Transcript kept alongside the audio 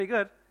Pretty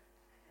good.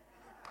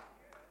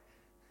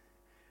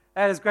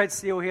 It is great to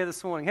see you all here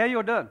this morning. How are you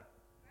all doing?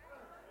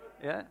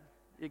 Yeah?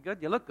 You good?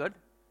 You look good.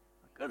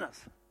 My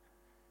goodness.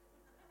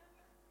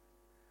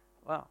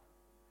 Wow.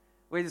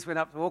 We just went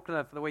up to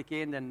Auckland for the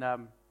weekend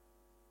and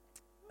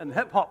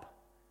hip-hop.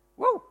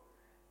 Woo!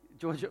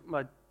 Georgia,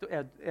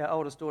 our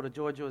oldest daughter,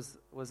 Georgia,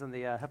 was in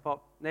the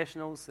hip-hop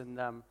nationals. And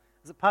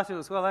is it Patu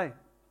as well, eh?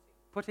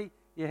 Putti?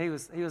 Yeah, he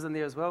was in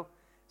there as well.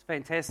 It's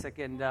fantastic.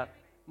 And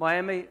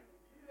Miami.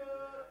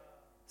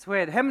 So we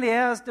had, how many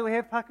hours do we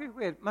have, Paku?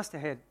 We must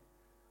have had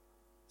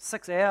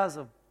 6 hours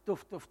of doof,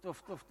 doof, doof,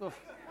 doof, doof.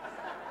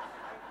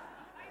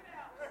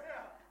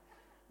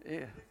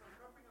 Yeah.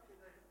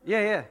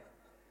 Yeah.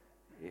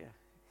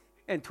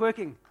 And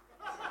twerking.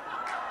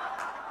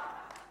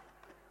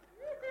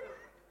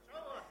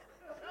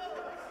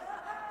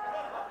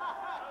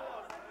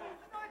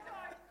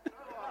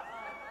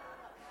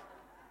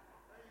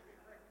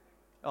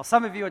 Oh,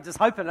 some of you are just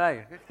hoping,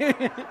 eh?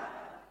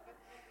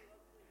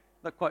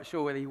 Not quite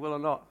sure whether you will or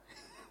not.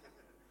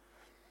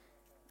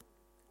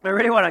 I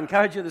really want to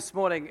encourage you this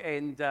morning,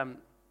 and I've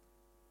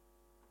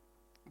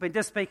been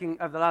just speaking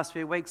over the last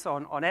few weeks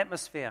on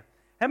atmosphere.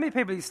 How many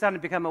people are you starting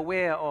to become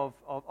aware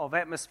of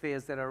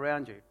atmospheres that are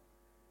around you?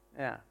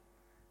 Yeah.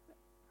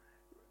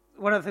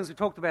 One of the things we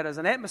talked about is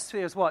an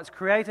atmosphere is what? It's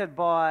created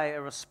by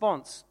a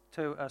response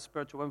to a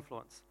spiritual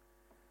influence.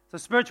 So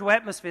spiritual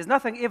atmospheres,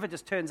 nothing ever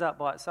just turns up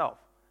by itself.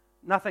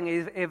 Nothing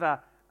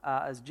ever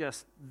is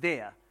just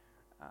there.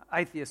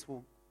 Atheists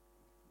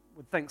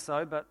would think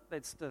so, but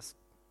that's just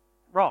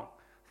wrong.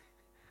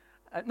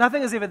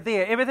 Nothing is ever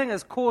there. Everything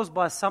is caused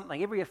by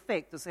something. Every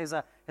effect has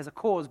a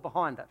cause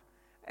behind it.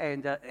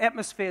 And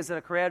atmospheres that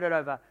are created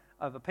over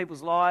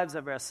people's lives,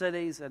 over our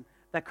cities, and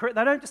they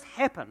don't just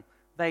happen.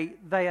 They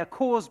are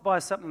caused by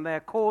something. They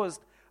are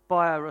caused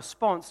by a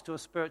response to a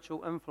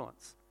spiritual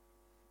influence.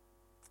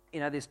 You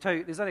know, there's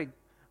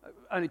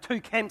only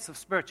two camps of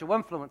spiritual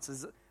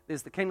influences.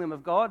 There's the kingdom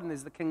of God and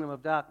there's the kingdom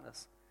of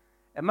darkness.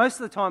 And most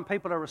of the time,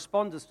 people are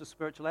responders to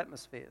spiritual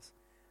atmospheres.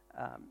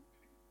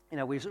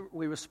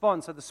 We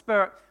respond. So the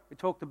Spirit we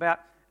talked about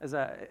it's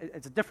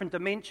a different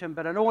dimension,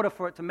 but in order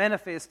for it to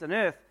manifest in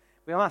earth,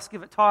 we must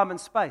give it time and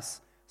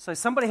space. So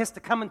somebody has to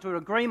come into an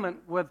agreement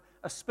with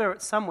a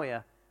spirit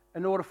somewhere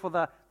in order for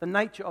the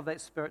nature of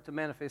that spirit to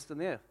manifest in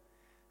the earth.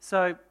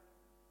 So,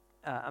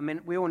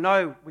 we all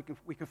know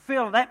we can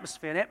feel an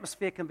atmosphere. An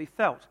atmosphere can be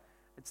felt.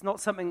 It's not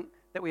something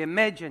that we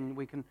imagine.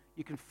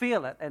 You can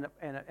feel it, and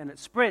it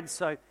spreads.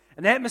 So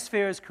an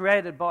atmosphere is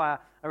created by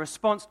a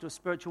response to a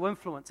spiritual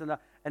influence, and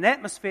an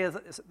atmosphere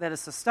that is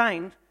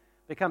sustained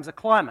becomes a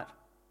climate.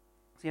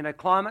 So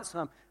climates.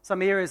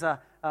 Some areas have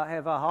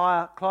a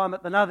higher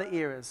climate than other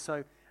areas.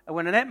 So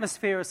when an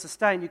atmosphere is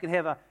sustained, you can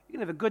have a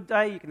good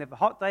day, you can have a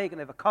hot day, you can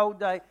have a cold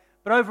day,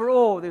 but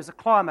overall there's a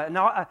climate.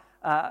 Now,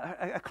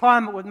 a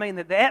climate would mean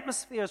that the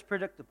atmosphere is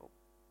predictable.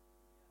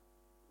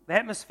 The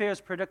atmosphere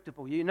is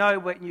predictable. You know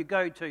when you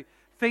go to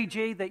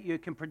Fiji that you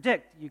can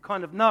predict. You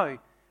kind of know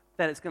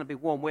that it's going to be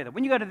warm weather.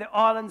 When you go to the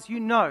islands, you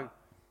know.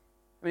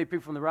 I mean,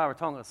 people from the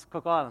Rarotongas,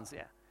 Cook Islands,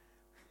 yeah.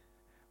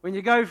 When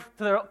you go to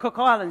the Cook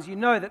Islands, you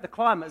know that the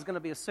climate is going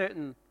to be a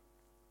certain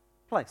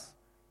place.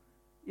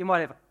 You might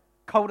have a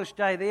coldish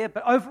day there,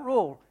 but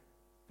overall,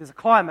 there's a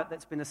climate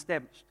that's been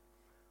established.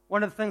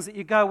 One of the things that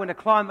you go when a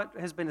climate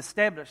has been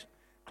established,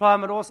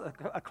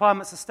 a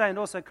climate sustained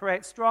also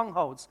creates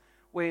strongholds.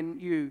 When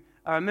you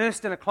are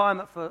immersed in a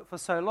climate for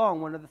so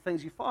long, one of the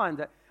things you find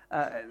that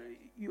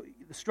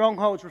the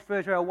strongholds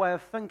refer to our way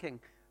of thinking,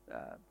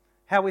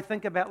 how we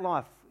think about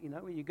life.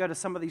 When you go to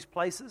some of these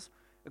places,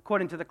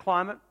 according to the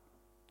climate,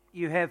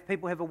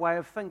 people have a way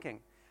of thinking.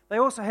 They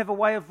also have a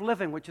way of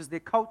living, which is their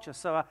culture.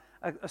 So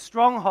a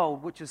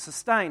stronghold, which is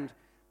sustained,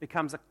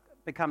 becomes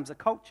a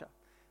culture.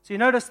 So you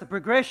notice the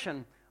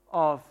progression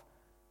of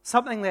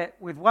something that,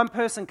 with one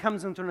person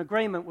comes into an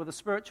agreement with a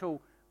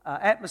spiritual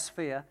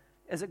atmosphere,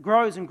 as it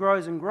grows and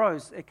grows and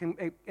grows,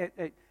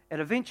 it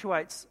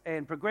eventuates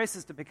and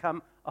progresses to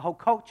become a whole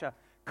culture.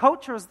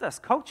 Culture is this.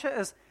 Culture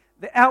is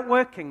the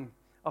outworking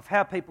of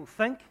how people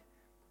think,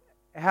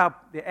 how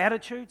their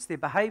attitudes, their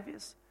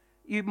behaviors.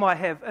 You might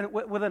have,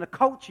 within a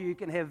culture, you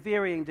can have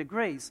varying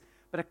degrees,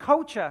 but a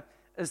culture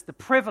is the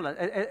prevalent,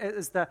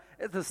 is the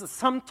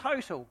sum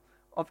total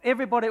of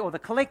everybody, or the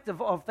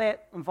collective of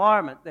that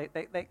environment,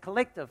 that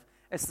collective.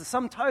 It's the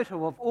sum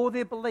total of all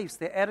their beliefs,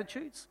 their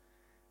attitudes,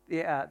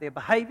 their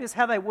behaviors,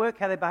 how they work,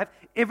 how they behave,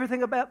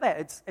 everything about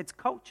that. It's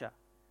culture.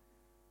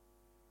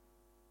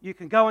 You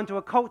can go into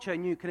a culture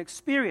and you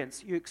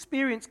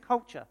experience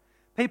culture.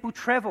 People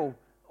travel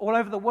all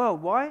over the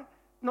world. Why?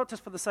 Not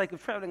just for the sake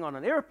of traveling on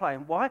an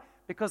airplane. Why?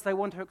 Because they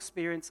want to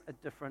experience a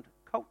different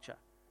culture.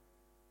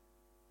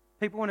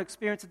 People want to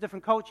experience a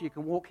different culture. You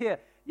can walk here.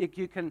 You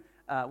can,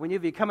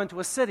 whenever you come into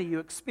a city, you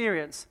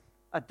experience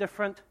a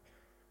different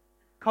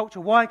culture.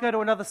 Why go to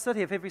another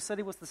city if every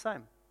city was the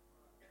same?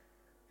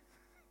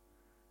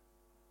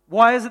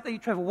 Why is it that you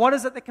travel? What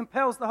is it that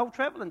compels the whole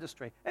travel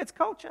industry? It's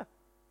culture.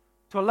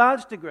 To a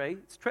large degree,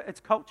 it's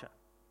culture.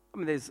 I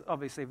mean, there's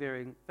obviously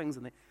varying things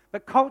in there.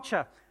 But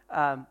culture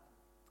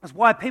It's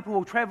why people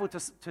will travel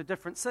to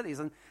different cities.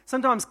 And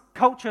sometimes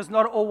culture is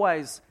not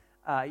always,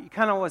 you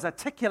can't always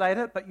articulate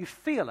it, but you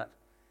feel it.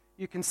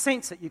 You can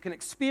sense it. You can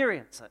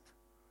experience it.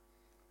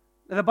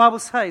 Now, the Bible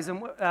says,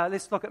 and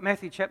let's look at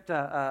Matthew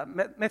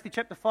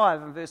chapter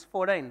 5 and verse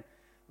 14.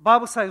 The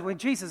Bible says when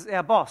Jesus,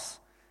 our boss,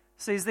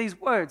 says these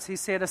words, he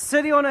said, a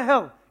city on a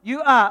hill.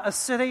 You are a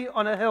city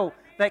on a hill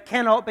that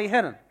cannot be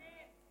hidden.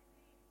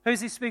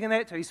 Who's he speaking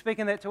that to? He's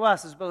speaking that to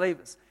us as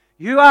believers.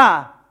 You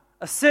are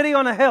a city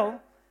on a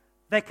hill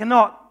that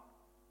cannot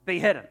be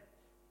hidden.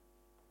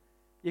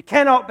 You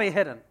cannot be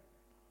hidden.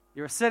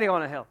 You're a city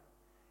on a hill.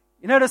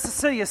 You notice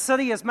a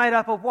city is made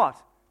up of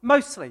what?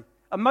 Mostly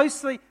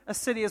a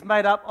city is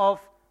made up of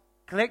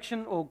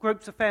collection or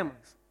groups of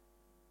families.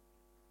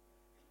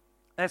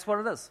 That's what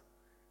it is.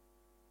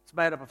 It's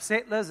made up of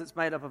settlers, it's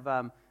made up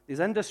of, there's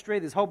industry,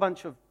 there's a whole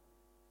bunch of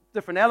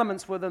different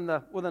elements within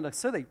a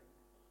city.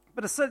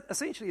 But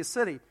essentially a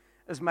city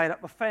is made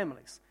up of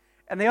families.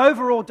 And the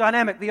overall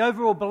dynamic, the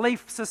overall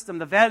belief system,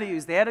 the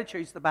values, the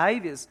attitudes, the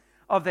behaviors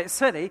of that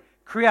city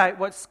create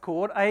what's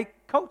called a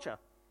culture.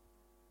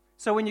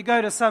 So when you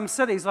go to some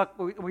cities, like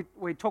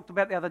we talked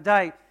about the other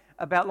day,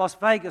 about Las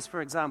Vegas, for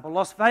example,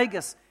 Las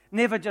Vegas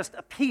never just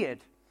appeared.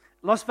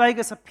 Las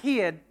Vegas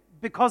appeared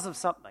because of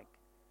something.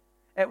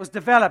 It was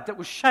developed, it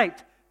was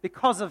shaped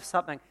because of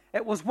something.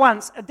 It was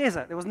once a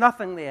desert. There was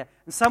nothing there.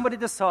 And somebody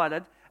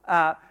decided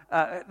that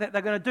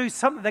they're going to do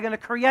something, they're going to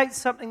create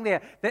something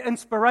there. Their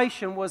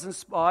inspiration was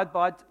inspired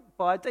by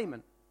a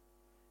demon.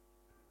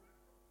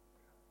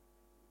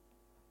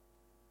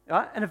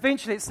 Right? And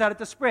eventually it started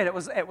to spread. It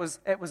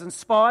was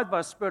inspired by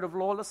a spirit of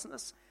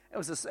lawlessness. It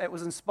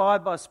was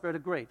inspired by a spirit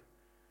of greed.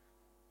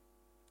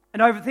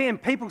 And over there,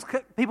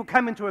 people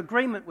come into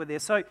agreement with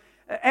this. So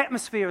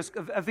atmosphere is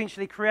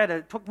eventually created.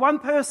 It took one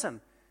person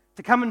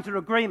to come into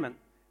agreement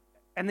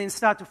and then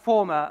start to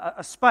form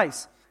a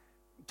space,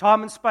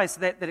 time and space.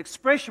 That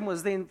expression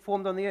was then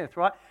formed on the earth,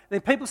 right? Then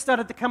people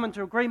started to come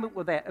into agreement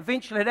with that.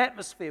 Eventually, an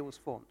atmosphere was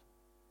formed.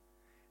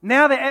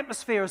 Now the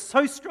atmosphere is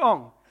so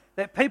strong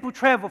that people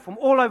travel from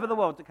all over the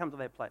world to come to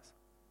that place.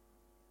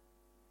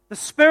 The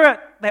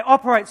spirit that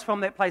operates from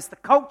that place, the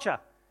culture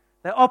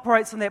that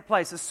operates in that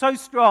place is so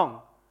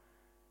strong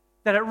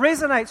that it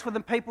resonates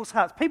within people's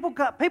hearts. People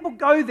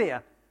go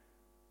there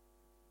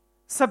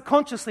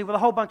subconsciously with a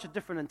whole bunch of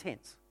different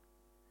intents.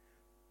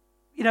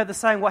 You know the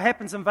saying, what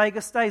happens in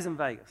Vegas stays in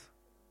Vegas.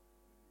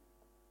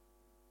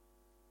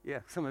 Yeah,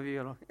 some of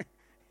you are like,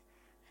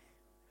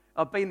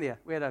 I've been there.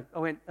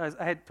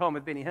 I had time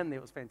with Benny Hinn there.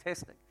 It was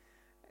fantastic.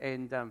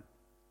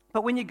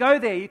 But when you go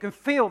there, you can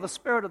feel the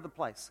spirit of the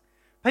place.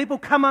 People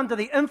come under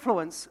the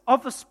influence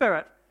of the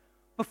spirit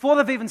before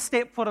they've even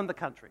stepped foot in the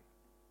country.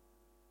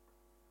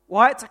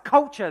 Why? It's a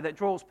culture that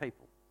draws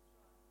people.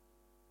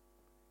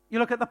 You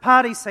look at the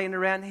party scene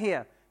around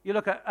here. You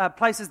look at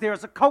places, there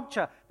is a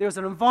culture, there is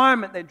an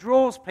environment that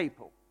draws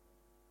people.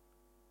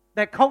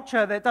 That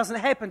culture that doesn't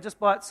happen just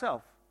by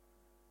itself.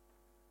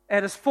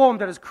 It is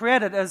formed, it is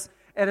created, it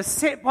is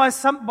set by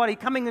somebody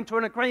coming into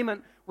an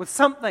agreement with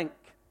something.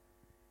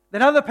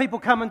 Then other people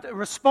come and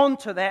respond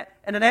to that,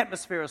 and an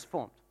atmosphere is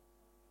formed.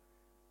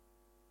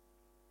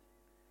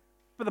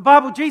 But the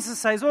Bible, Jesus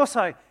says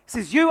also, he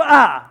says, you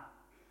are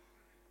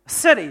a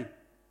city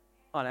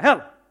on a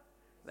hill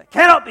that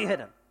cannot be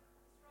hidden.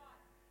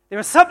 There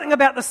is something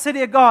about the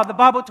city of God. The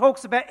Bible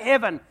talks about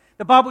heaven.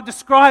 The Bible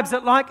describes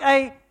it like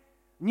a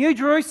New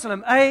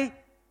Jerusalem, a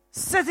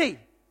city.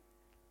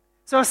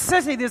 So a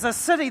city, there's a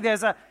city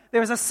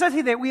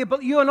that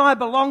you and I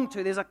belong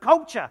to. There's a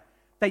culture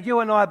that you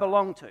and I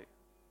belong to.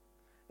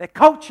 That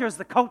culture is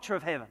the culture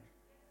of heaven.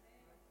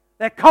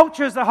 That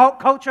culture is the whole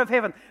culture of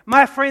heaven.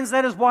 My friends,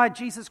 that is why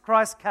Jesus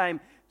Christ came,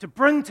 to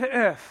bring to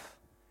earth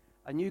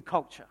a new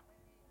culture.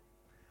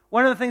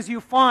 One of the things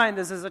you'll find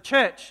is, as a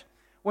church,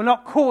 we're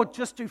not called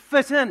just to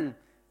fit in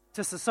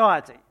to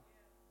society.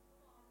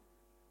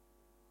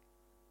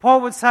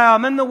 Paul would say,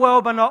 I'm in the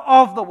world but not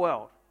of the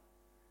world.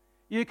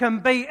 You can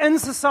be in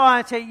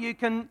society, you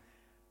can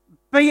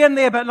be in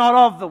there but not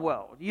of the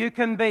world. You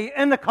can be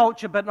in the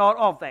culture but not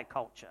of that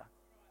culture.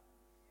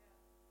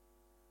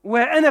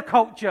 We're in a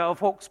culture of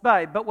Hawke's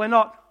Bay, but we're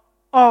not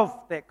of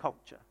that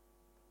culture.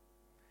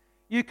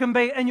 You can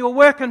be in your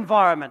work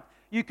environment.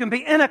 You can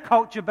be in a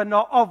culture, but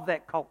not of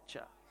that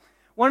culture.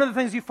 One of the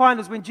things you find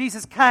is when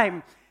Jesus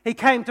came, he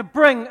came to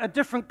bring a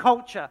different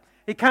culture.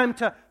 He came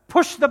to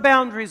push the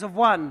boundaries of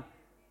one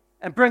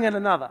and bring in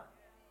another.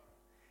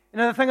 You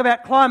know, the thing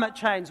about climate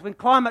change, when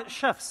climate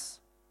shifts,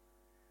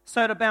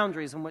 so do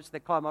boundaries in which the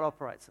climate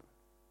operates in.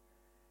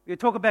 You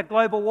talk about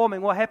global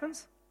warming, what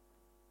happens?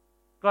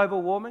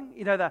 Global warming,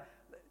 you know, the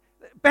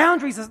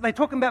boundaries, they're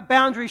talking about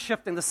boundary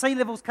shifting. The sea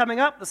level's coming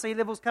up, the sea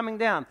level's coming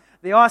down.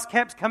 The ice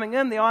cap's coming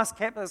in, the ice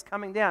cap is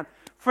coming down.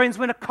 Friends,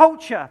 when a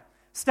culture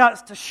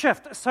starts to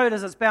shift, so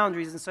does its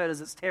boundaries and so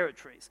does its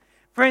territories.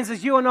 Friends,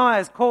 as you and I,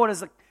 as called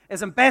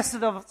as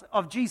ambassadors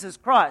of Jesus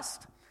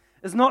Christ,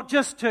 is not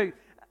just to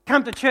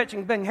come to church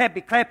and being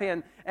happy,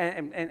 clappy,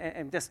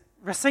 and just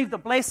receive the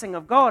blessing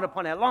of God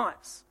upon our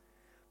lives,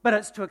 but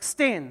it's to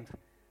extend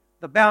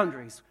the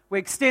boundaries. We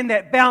extend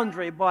that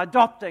boundary by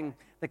adopting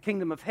the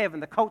kingdom of heaven,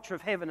 the culture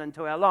of heaven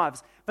into our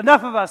lives. If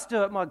enough of us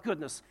do it, my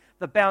goodness,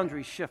 the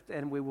boundaries shift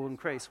and we will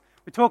increase.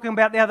 We're talking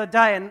about the other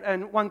day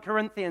in 1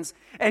 Corinthians,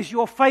 as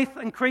your faith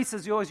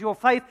increases, as your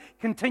faith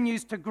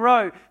continues to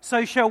grow,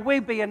 so shall we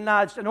be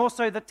enlarged, and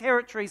also the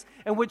territories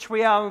in which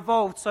we are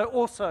involved, so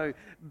also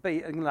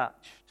be enlarged.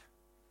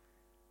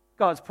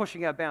 God's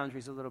pushing our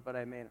boundaries a little bit,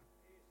 amen.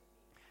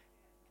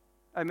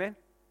 Amen?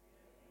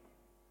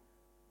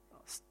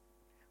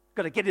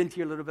 Got to get into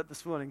you a little bit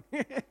this morning.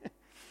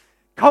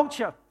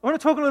 Culture. I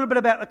want to talk a little bit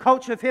about the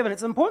culture of heaven.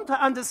 It's important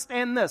to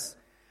understand this,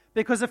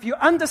 because if you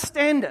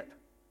understand it,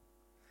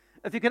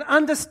 if you can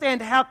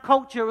understand how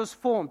culture is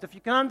formed, if you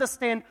can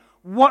understand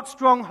what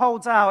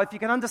strongholds are, if you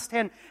can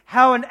understand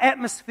how an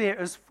atmosphere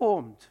is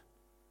formed,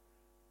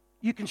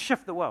 you can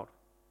shift the world.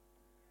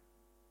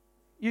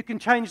 You can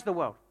change the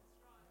world.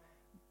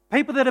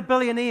 People that are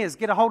billionaires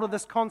get a hold of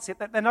this concept,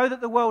 that they know that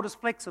the world is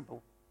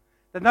flexible.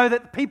 They know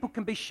that people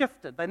can be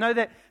shifted. They know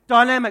that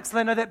dynamics,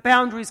 they know that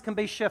boundaries can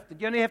be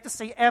shifted. You only have to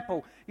see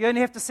Apple. You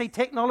only have to see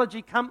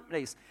technology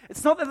companies.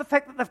 It's not that the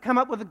fact that they've come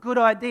up with a good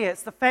idea.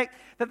 It's the fact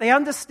that they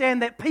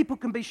understand that people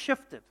can be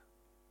shifted.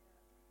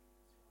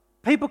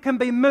 People can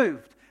be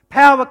moved.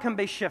 Power can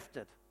be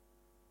shifted.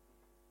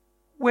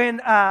 When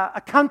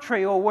a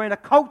country or when a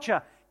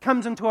culture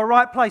comes into a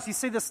right place, you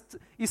see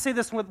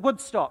this with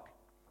Woodstock.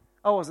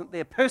 I wasn't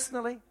there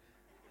personally.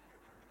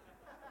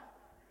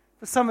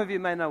 But some of you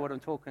may know what I'm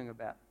talking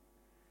about.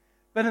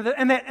 But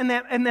in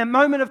that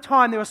moment of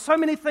time, there were so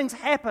many things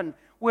happen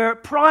where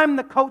it primed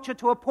the culture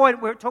to a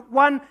point where it took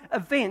one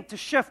event to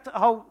shift a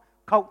whole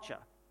culture.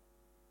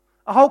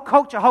 A whole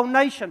culture, a whole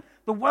nation.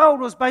 The world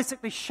was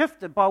basically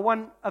shifted by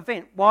one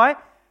event. Why?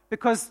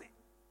 Because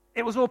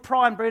it was all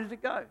primed, ready to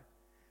go.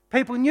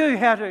 People knew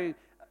how to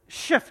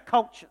shift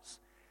cultures.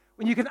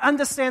 When you can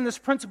understand this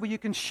principle, you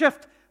can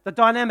shift the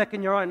dynamic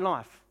in your own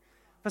life.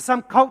 For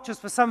some cultures,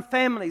 for some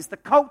families, the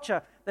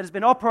culture that has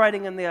been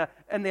operating in their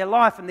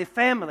life and their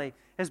family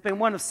has been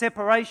one of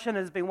separation,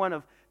 has been one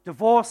of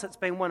divorce, it's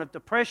been one of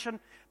depression.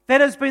 That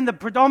has been the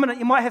predominant.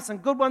 You might have some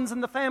good ones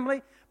in the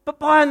family, but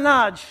by and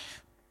large,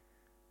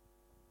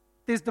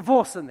 there's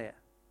divorce in there.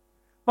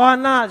 By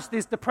and large,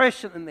 there's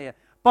depression in there.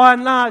 By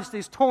and large,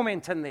 there's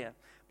torment in there.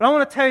 But I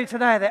want to tell you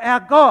today that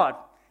our God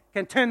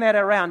can turn that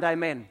around,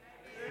 amen.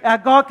 Our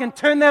God can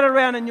turn that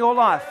around in your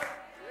life.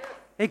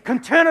 He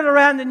can turn it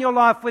around in your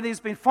life where there's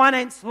been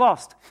finance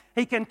lost.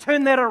 He can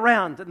turn that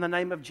around in the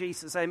name of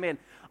Jesus. Amen.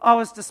 I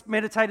was just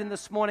meditating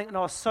this morning and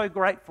I was so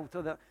grateful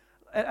to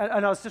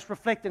and I was just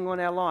reflecting on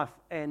our life,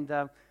 and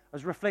I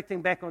was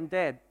reflecting back on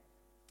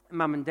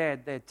Mum and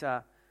Dad,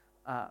 that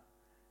I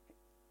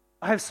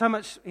have so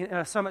much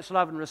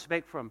love and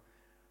respect for him.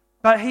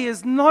 But he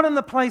is not in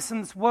the place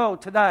in this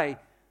world today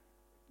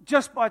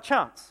just by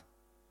chance.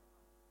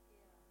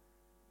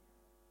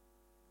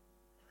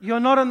 You're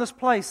not in this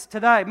place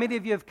today. Many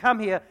of you have come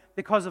here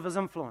because of his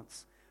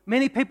influence.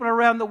 Many people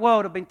around the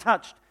world have been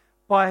touched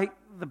by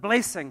the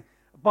blessing,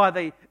 by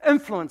the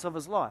influence of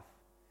his life.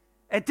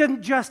 It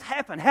didn't just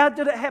happen. How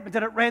did it happen?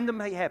 Did it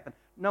randomly happen?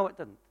 No, it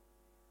didn't.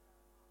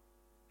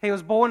 He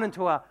was born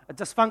into a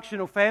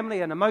dysfunctional family,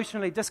 an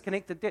emotionally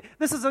disconnected dad.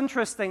 This is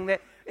interesting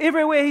that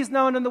everywhere he's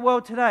known in the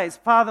world today is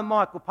Father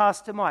Mike or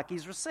Pastor Mike.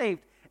 He's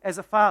received as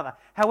a father.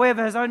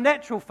 However, his own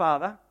natural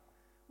father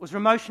was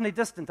emotionally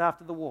distant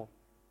after the war.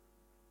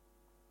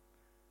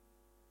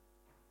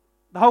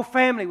 The whole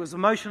family was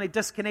emotionally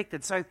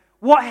disconnected. So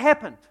what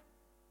happened?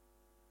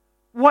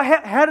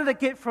 How did it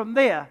get from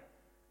there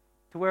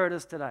to where it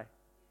is today?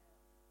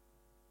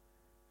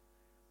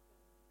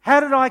 How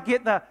did I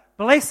get the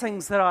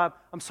blessings that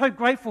I'm so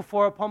grateful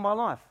for upon my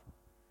life?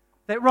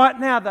 That right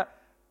now the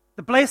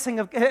blessing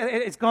of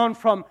it's gone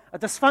from a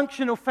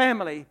dysfunctional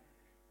family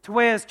to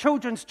where his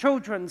children's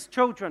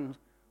children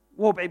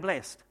will be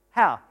blessed.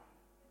 How?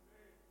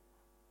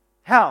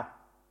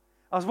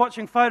 I was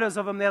watching photos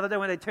of him the other day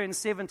when they turned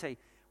 70.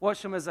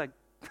 Watched him as a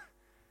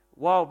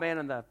wild man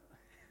and the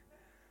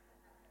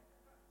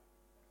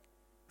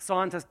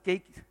scientist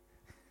geek.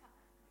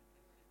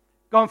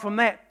 Gone from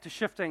that to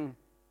shifting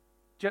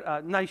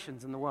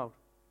nations in the world.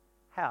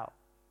 How?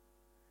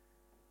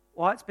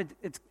 Well,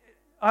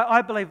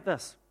 I believe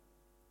this.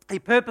 He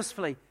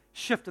purposefully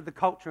shifted the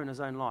culture in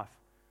his own life.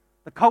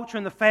 The culture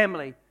in the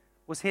family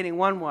was heading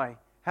one way.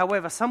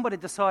 However, somebody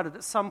decided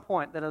at some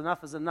point that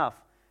enough is enough.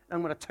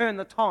 I'm going to turn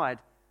the tide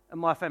in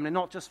my family,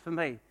 not just for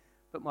me,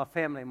 but my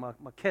family, my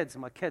kids,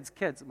 and my kids'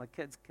 kids, and my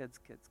kids' kids'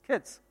 kids'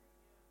 kids.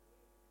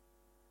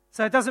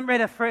 So it doesn't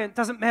matter, friend, it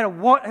doesn't matter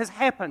what has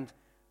happened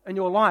in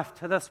your life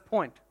to this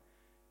point.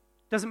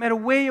 It doesn't matter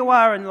where you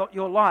are in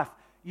your life.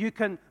 You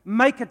can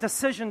make a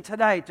decision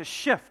today to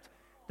shift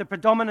the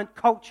predominant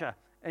culture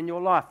in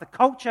your life. The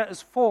culture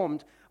is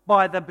formed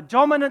by the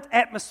predominant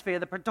atmosphere,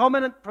 the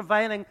predominant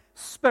prevailing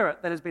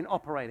spirit that has been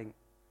operating.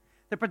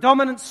 The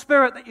predominant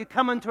spirit that you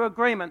come into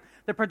agreement,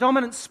 the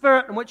predominant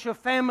spirit in which your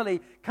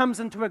family comes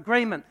into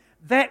agreement,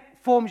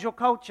 that forms your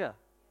culture.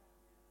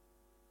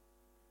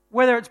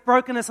 Whether it's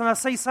brokenness, and I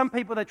see some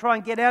people, they try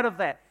and get out of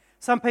that.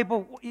 Some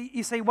people,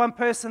 you see one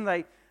person,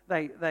 they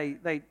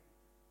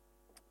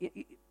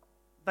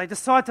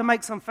decide to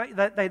make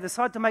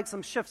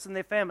some shifts in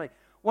their family.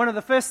 One of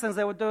the first things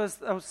they would do is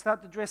they would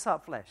start to dress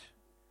up flash.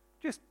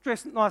 Just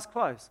dress nice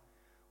clothes.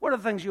 One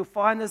of the things you'll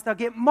find is they'll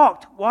get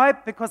mocked. Why?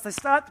 Because they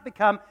start to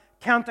become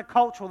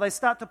countercultural. They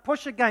start to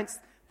push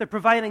against the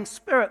prevailing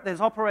spirit that's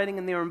operating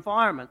in their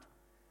environment.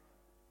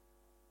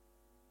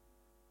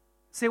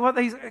 See, what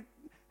these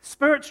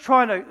spirits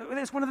try to...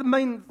 That's one of the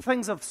main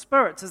things of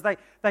spirits, is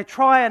they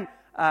try and...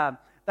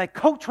 they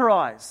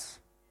culturize.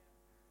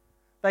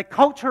 They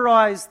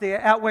culturize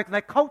their outwork.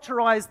 They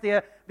culturize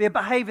their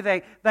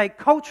behavior. They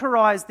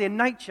culturize their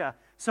nature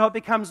so it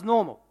becomes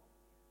normal.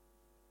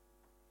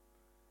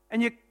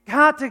 And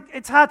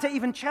it's hard to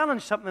even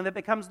challenge something that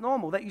becomes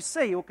normal, that you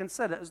see or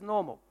consider as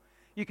normal.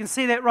 You can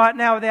see that right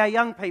now with our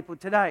young people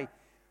today.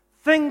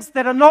 Things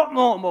that are not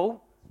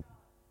normal.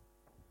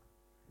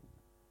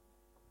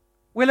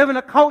 We live in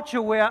a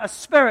culture where a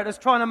spirit is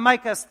trying to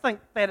make us think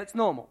that it's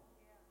normal.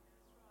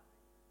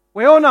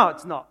 We all know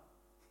it's not.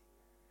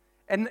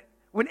 And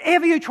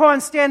whenever you try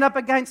and stand up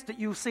against it,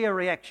 you'll see a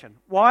reaction.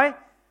 Why?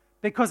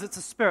 Because it's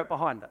a spirit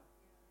behind it.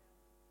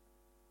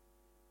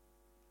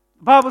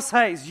 The Bible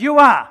says, you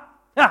are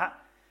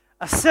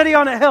a city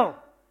on a hill.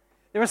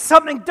 There is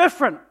something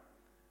different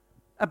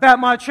about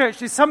my church.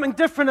 There's something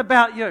different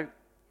about you.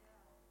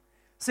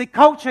 See,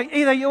 culture,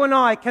 either you and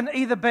I can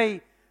either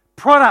be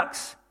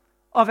products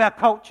of our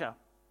culture.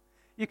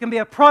 You can be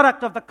a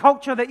product of the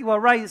culture that you were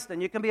raised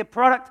in. You can be a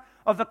product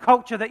of the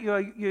culture that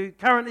you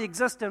currently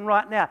exist in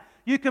right now.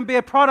 You can be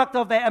a product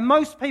of that, and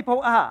most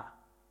people are.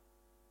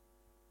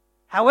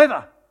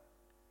 However,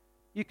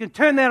 you can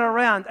turn that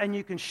around and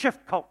you can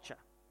shift culture.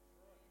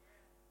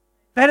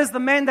 That is the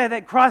mandate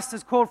that Christ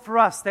has called for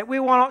us, that we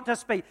will not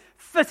just be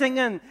fitting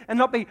in and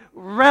not be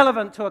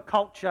relevant to a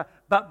culture,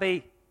 but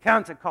be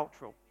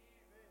countercultural.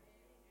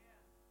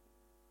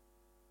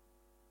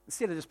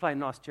 Instead of just playing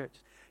nice church.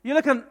 You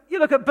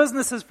look at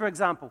businesses, for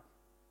example.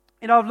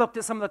 I've looked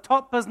at some of the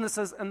top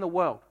businesses in the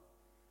world.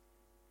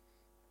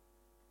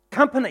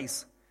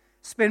 Companies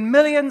spend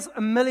millions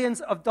and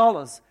millions of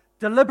dollars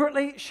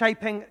deliberately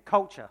shaping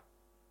culture.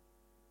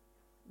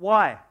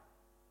 Why?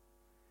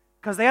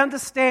 Because they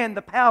understand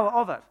the power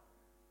of it.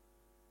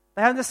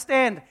 They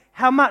understand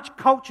how much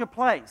culture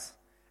plays.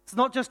 It's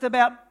not just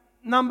about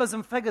numbers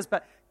and figures,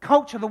 but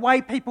culture, the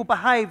way people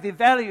behave, their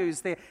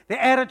values, their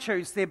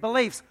attitudes, their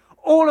beliefs,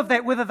 all of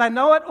that, whether they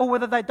know it or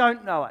whether they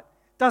don't know it,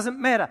 doesn't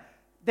matter.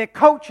 Their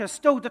culture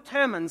still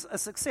determines a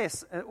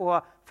success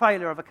or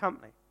failure of a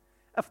company.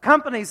 If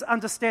companies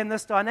understand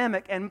this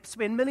dynamic and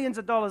spend millions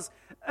of dollars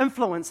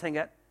influencing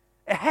it,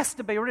 it has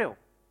to be real.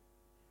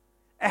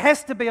 It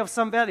has to be of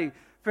some value.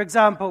 For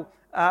example,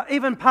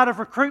 even part of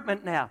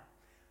recruitment now.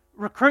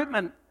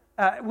 Recruitment,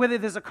 whether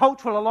there's a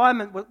cultural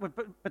alignment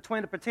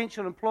between a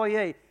potential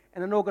employee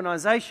and an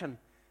organization,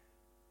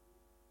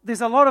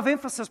 there's a lot of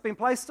emphasis being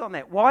placed on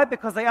that. Why?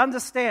 Because they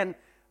understand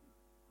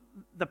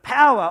the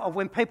power of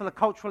when people are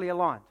culturally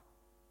aligned.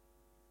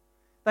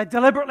 They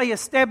deliberately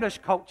establish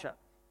culture.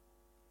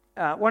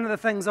 One of the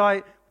things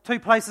two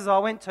places I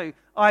went to,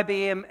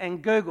 IBM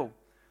and Google.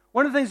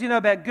 One of the things you know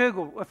about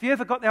Google, if you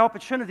ever got the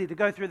opportunity to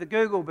go through the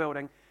Google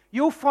building,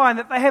 you'll find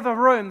that they have a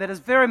room that is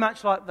very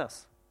much like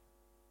this,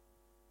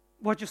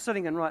 what you're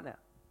sitting in right now.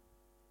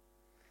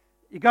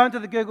 You go into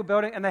the Google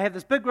building and they have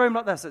this big room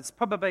like this. It's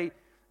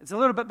a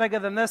little bit bigger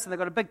than this, and they've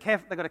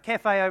got a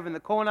cafe over in the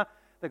corner.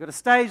 They've got a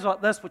stage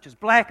like this, which is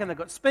black, and they've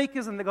got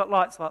speakers, and they've got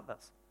lights like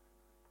this.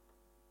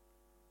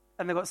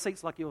 And they've got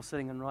seats like you're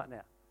sitting in right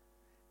now.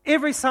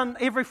 Every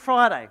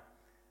Friday,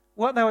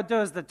 what they would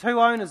do is the two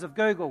owners of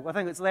Google, I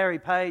think it's Larry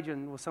Page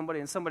or somebody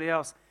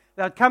else,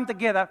 they would come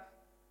together,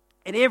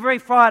 and every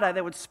Friday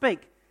they would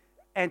speak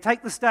and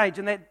take the stage,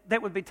 and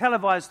that would be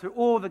televised through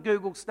all the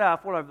Google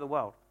staff all over the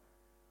world.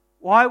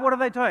 Why? What are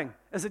they doing?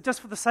 Is it just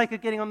for the sake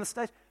of getting on the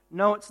stage?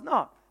 No, it's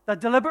not. They're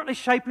deliberately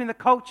shaping the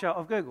culture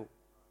of Google.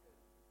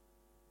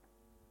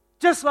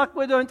 Just like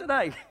we're doing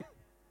today.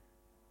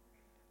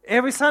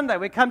 Every Sunday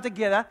we come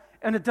together,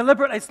 and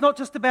it's not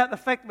just about the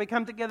fact that we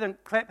come together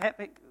and clap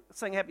happy,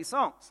 sing happy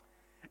songs.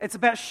 It's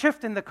about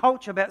shifting the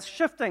culture, about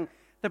shifting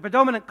the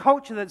predominant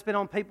culture that's been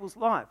on people's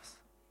lives.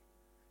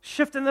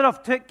 Shifting it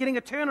off, getting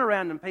a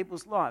turnaround in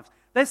people's lives.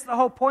 That's the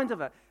whole point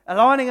of it.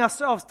 Aligning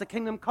ourselves to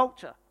kingdom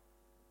culture.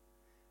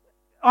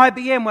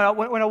 IBM,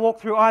 when I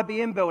walked through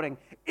IBM building,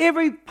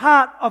 every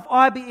part of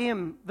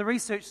IBM, the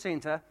research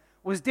center,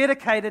 was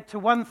dedicated to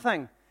one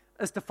thing,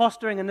 is to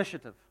fostering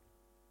initiative.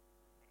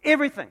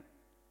 Everything.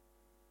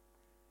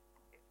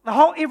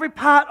 Every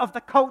part of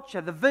the culture,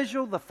 the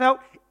visual, the felt,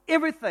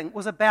 everything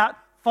was about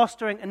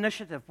fostering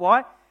initiative.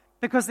 Why?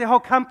 Because their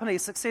whole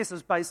company's success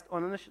is based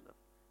on initiative.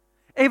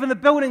 Even the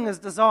building is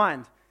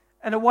designed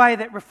in a way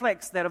that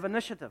reflects that of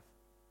initiative.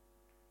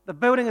 The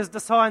building is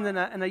designed in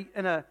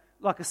a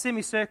like a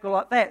semicircle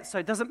like that, so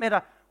it doesn't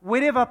matter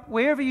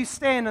wherever you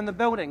stand in the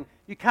building,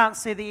 you can't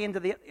see the end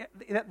of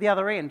the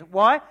other end.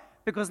 Why?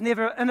 Because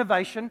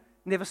innovation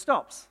never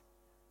stops.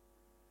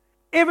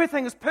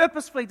 Everything is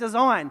purposefully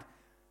designed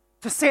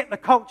to set the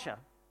culture.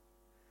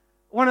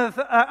 One of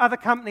the other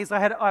companies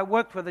I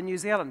worked with in New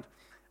Zealand,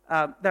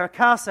 they're a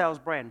car sales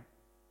brand.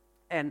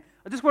 And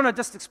I just want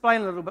to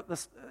explain a little bit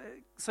this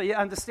so you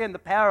understand the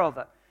power of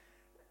it.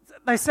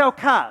 They sell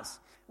cars.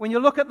 When you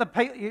look at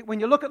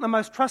the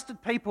most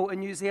trusted people in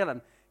New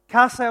Zealand,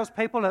 car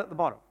salespeople are at the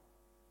bottom.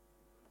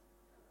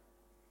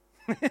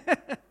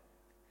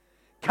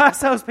 Car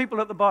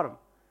salespeople at the bottom.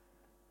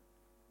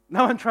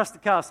 No one trusts a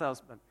car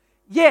salesman.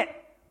 Yet,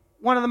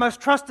 one of the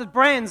most trusted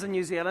brands in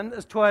New Zealand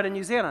is Toyota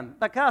New Zealand.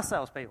 They're car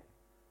salespeople.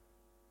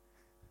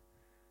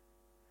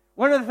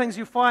 One of the things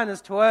you find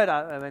is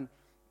Toyota,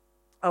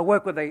 I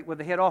work with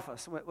the head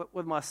office,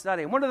 with my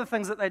study, and one of the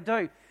things that they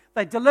do,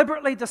 they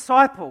deliberately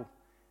disciple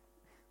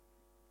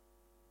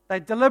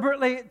and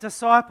deliberately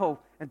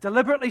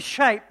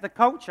shape the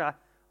culture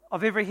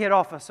of every head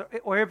office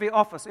or every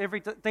office,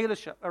 every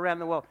dealership around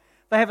the world.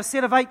 They have a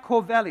set of 8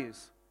 core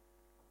values.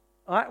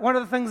 All right? One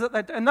of the things that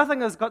they do, and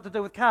nothing has got to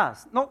do with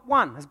cars. Not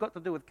one has got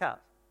to do with cars.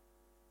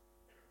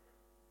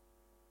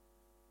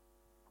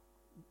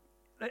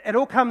 It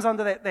all comes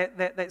under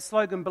that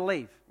slogan,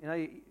 believe. You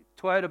know,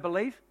 Toyota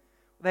believe.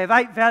 They have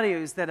 8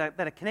 values that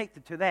are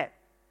connected to that.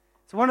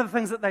 So one of the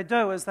things that they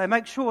do is they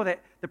make sure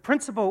that the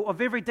principal of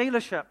every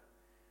dealership,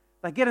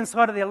 they get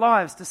inside of their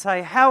lives to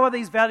say, how are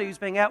these values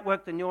being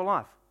outworked in your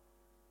life?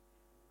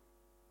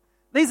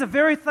 These are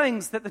very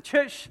things that the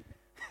church,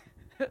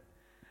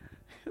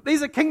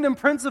 these are kingdom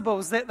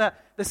principles that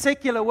the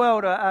secular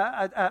world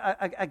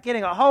are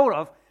getting a hold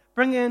of,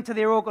 bringing into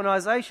their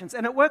organizations,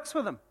 and it works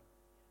for them.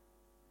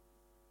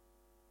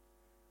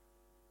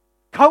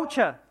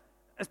 Culture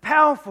is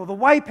powerful. The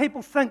way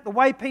people think, the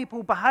way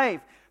people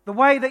behave, the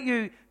way that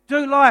you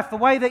do life, the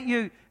way that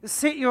you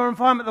set your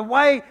environment,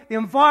 the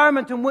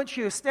environment in which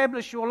you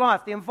establish your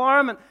life, the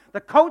environment, the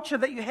culture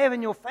that you have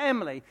in your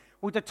family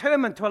will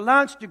determine to a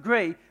large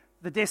degree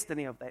the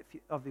destiny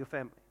of your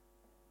family.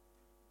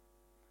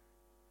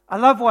 I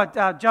love what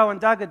Joe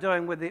and Doug are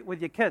doing with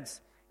your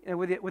kids,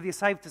 with your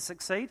Save to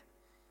Succeed,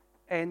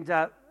 and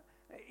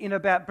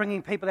about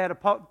bringing people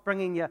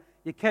bringing your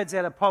kids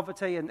out of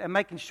poverty and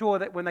making sure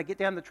that when they get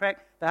down the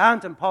track, they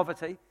aren't in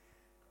poverty.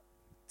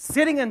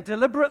 Setting in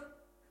deliberate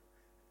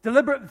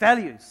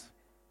values,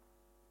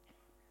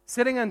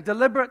 setting in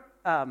deliberate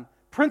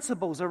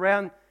principles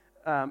around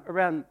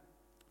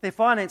their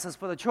finances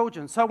for the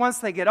children. So once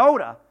they get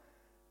older,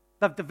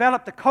 they've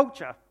developed a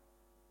culture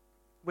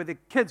where the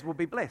kids will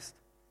be blessed.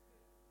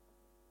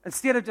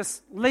 Instead of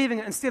just leaving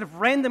it, instead of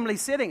randomly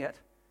setting it,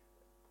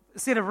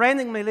 instead of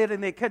randomly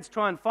letting their kids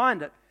try and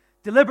find it,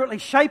 deliberately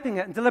shaping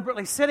it and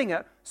deliberately setting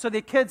it so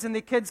their kids and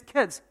their kids'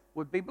 kids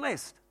would be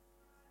blessed.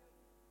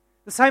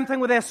 The same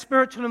thing with our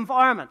spiritual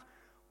environment.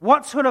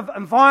 What sort of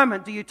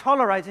environment do you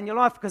tolerate in your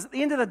life? Because at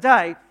the end of the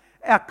day,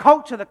 our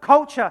culture, the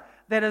culture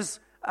that is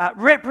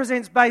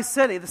represents Bay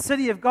City, the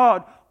city of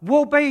God,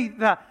 will be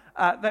the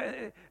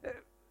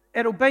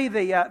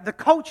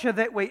culture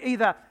that we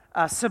either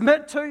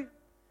submit to,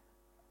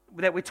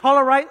 that we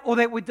tolerate, or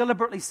that we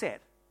deliberately set.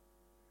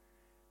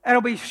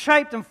 It'll be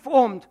shaped and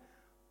formed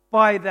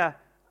by the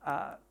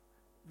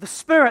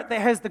spirit that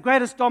has the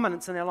greatest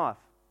dominance in our life.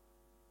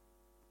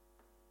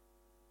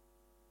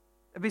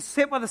 It'll be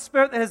set by the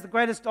spirit that has the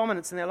greatest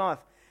dominance in our life.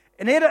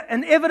 And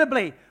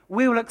inevitably,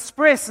 we will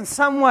express in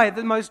some way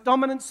the most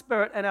dominant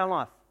spirit in our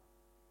life.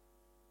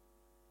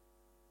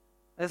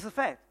 That's a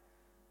fact.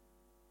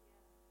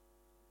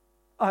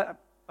 I'm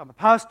a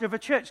pastor of a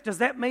church. Does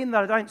that mean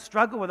that I don't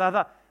struggle with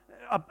I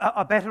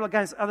battle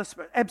against other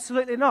spirits?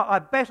 Absolutely not. I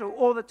battle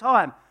all the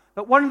time.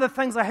 But one of the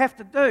things I have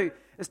to do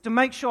is to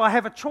make sure I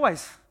have a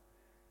choice.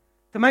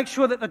 To make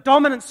sure that the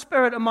dominant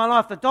spirit in my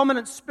life, the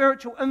dominant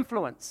spiritual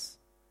influence,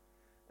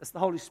 is the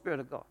Holy Spirit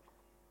of God.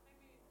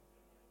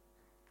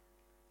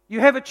 You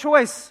have a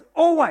choice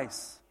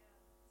always.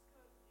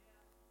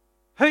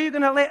 Who are you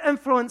going to let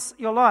influence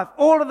your life?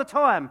 All of the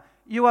time,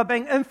 you are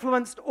being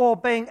influenced or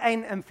being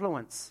an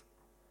influence.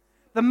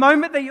 The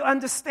moment that you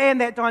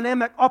understand that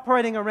dynamic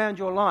operating around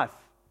your life,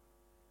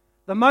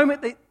 the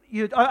moment that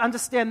you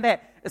understand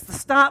that, it's the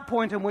start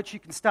point in which you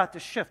can start to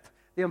shift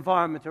the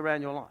environment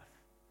around your life.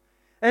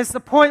 It's the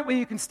point where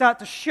you can start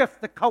to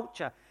shift the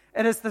culture.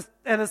 It is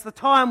the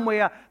time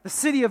where the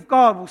city of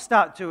God will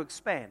start to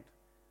expand.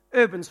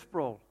 Urban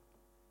sprawl.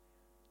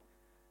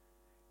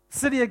 The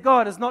city of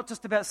God is not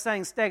just about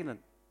staying stagnant.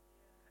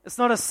 It's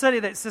not a city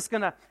that's just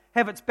going to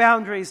have its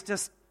boundaries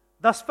just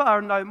thus far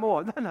and no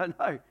more.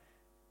 No.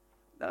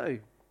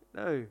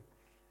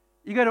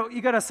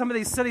 You go to some of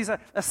these cities,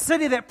 a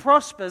city that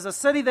prospers, a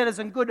city that is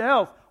in good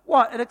health.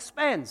 What? It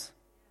expands.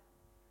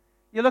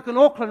 You look in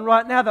Auckland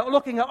right now, they're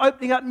looking at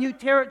opening up new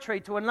territory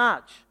to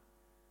enlarge.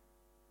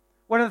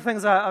 One of the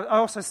things, I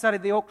also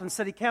studied the Auckland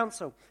City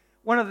Council.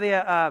 One of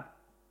their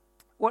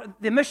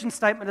mission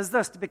statement is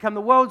this: to become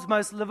the world's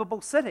most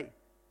livable city.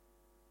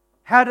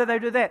 How do they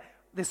do that?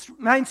 Their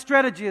main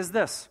strategy is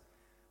this: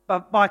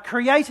 by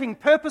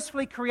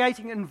purposefully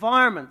creating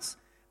environments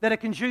that are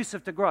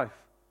conducive to growth.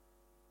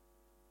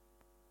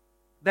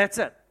 That's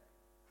it.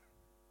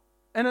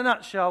 In a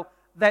nutshell,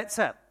 that's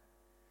it.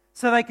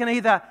 So they can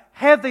either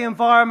have the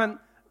environment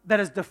that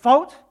is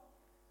default,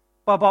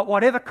 by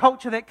whatever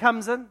culture that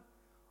comes in,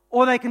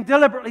 or they can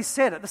deliberately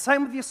set it. The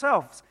same with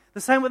yourselves.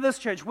 The same with this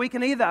church. We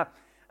can either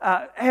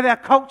have our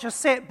culture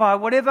set by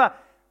whatever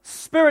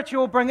spirit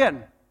you'll bring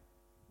in,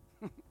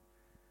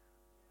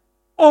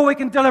 or we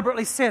can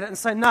deliberately set it and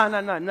say, no,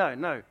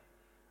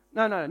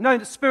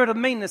 the spirit of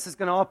meanness is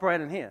going to operate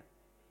in here.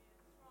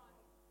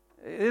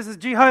 This is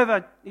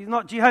Jehovah. He's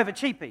not Jehovah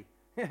Cheapy.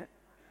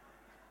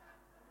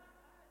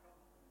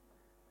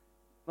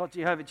 Not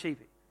Jehovah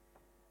Cheapy.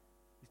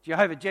 He's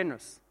Jehovah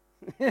Generous.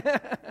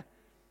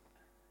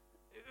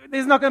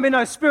 There's not going to be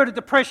no spirit of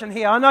depression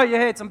here. I know you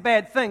heard some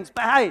bad things,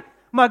 but hey,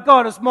 my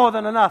God is more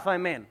than enough,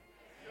 amen.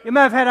 You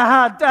may have had a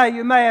hard day.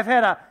 You may have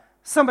had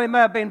somebody may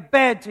have been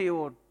bad to you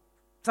or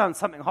done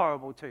something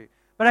horrible to you.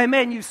 But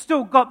amen, you've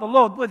still got the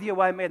Lord with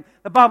you, amen.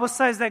 The Bible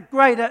says that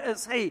greater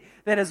is He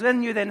that is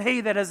in you than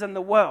he that is in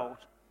the world.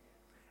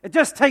 It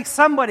just takes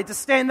somebody to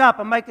stand up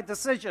and make a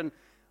decision.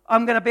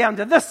 I'm going to be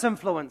under this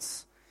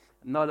influence,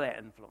 not that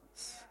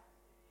influence.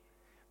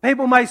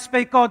 People may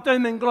speak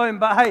doom and gloom,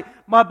 but hey,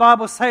 my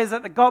Bible says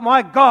that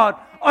my God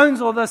owns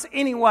all this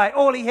anyway.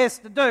 All He has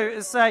to do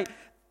is say,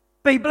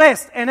 be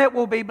blessed, and it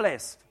will be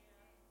blessed.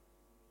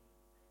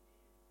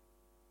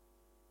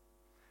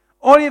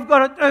 All you've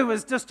got to do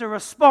is just to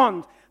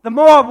respond. The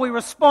more we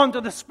respond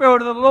to the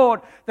Spirit of the Lord,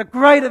 the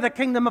greater the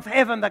kingdom of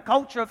heaven, the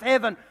culture of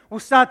heaven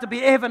will start to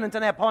be evident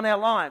upon our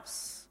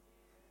lives.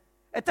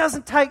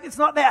 It's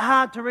not that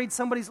hard to read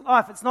somebody's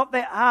life. It's not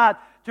that hard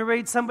to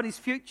read somebody's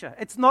future.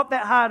 It's not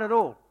that hard at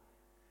all.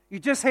 You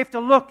just have to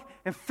look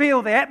and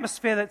feel the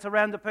atmosphere that's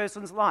around the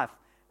person's life.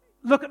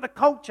 Look at the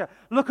culture.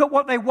 Look at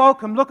what they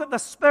welcome. Look at the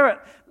spirit.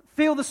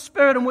 Feel the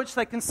spirit in which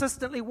they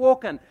consistently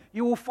walk in.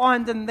 You will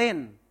find in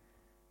them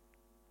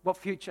what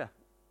future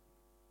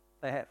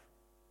they have.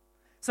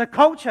 So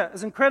culture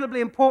is incredibly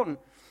important.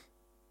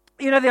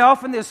 You know,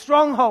 there's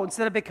strongholds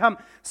that have become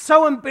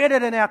so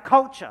embedded in our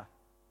culture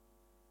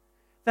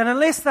that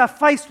unless they're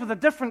faced with a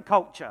different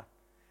culture,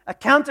 a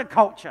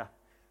counterculture,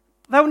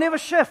 they'll never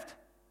shift.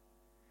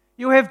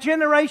 You have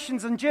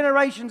generations and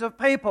generations of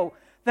people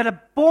that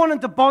are born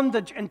into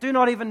bondage and do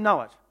not even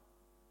know it.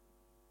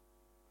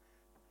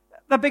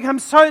 They've become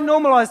so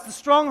normalized, the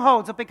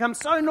strongholds have become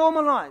so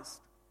normalized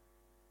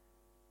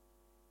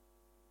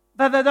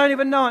that they don't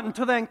even know it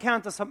until they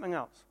encounter something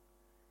else.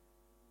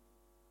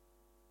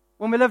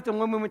 When we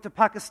went to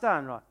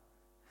Pakistan, right?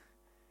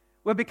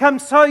 We've become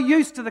so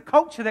used to the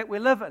culture that we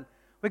live in.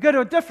 We go to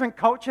a different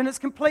culture and it's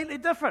completely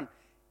different.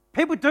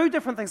 People do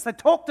different things. They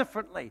talk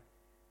differently.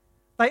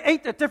 They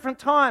eat at different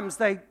times.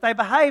 They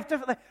behave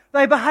differently.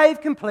 They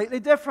behave completely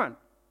different.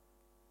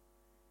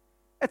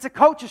 It's a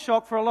culture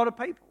shock for a lot of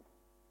people.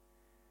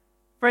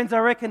 Friends, I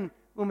reckon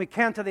when we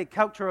counter the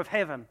culture of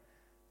heaven,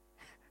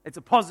 it's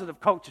a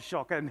positive culture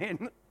shock,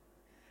 amen.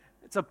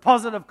 It's a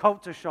positive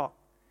culture shock.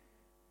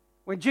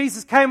 When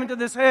Jesus came into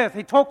this earth,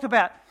 He talked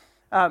about,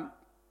 that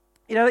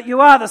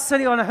you are the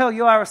city on a hill.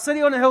 You are a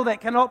city on a hill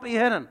that cannot be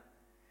hidden.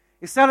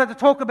 He started to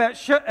talk about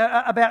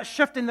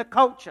shifting the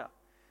culture.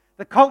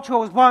 The culture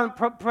was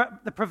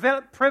the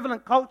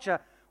prevalent culture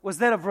was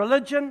that of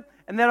religion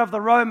and that of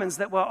the Romans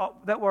that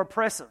were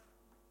oppressive.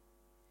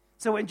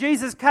 So when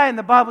Jesus came,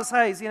 the Bible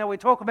says, we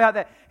talk about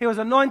that, He was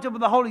anointed with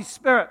the Holy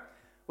Spirit,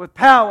 with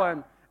power,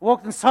 and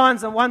walked in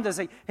signs and wonders.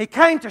 He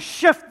came to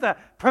shift the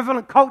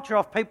prevalent culture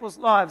of people's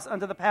lives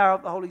under the power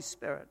of the Holy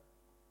Spirit.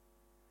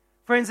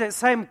 Friends, that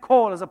same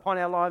call is upon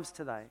our lives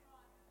today.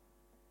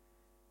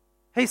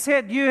 He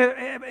said,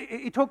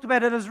 He talked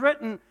about it as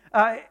written,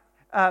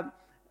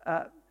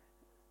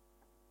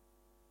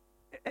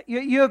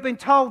 you have been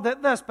told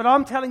that this, but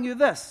I'm telling you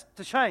this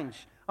to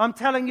change. I'm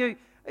telling you,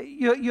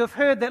 you've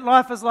heard that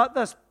life is like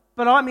this,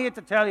 but I'm here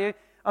to tell you,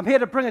 I'm here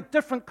to bring a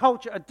different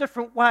culture, a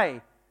different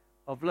way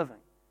of living.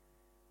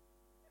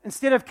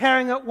 Instead of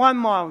carrying it 1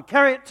 mile,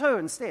 carry it 2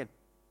 instead.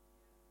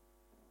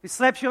 If He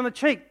slaps you on the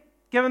cheek,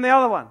 give him the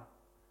other one.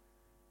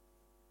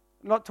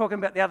 I'm not talking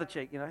about the other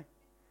cheek,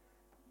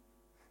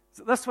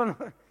 So this one...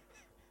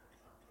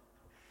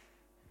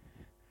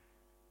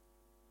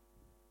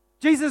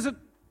 Jesus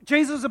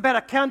is about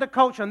a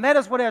counterculture, and that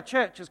is what our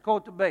church is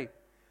called to be.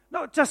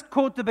 Not just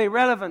called to be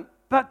relevant,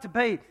 but to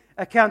be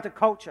a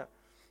counterculture.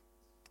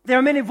 There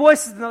are many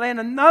voices in the land,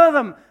 and none of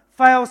them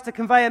fails to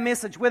convey a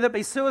message, whether it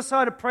be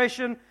suicide,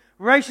 oppression,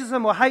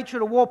 racism, or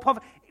hatred, or war,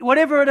 poverty,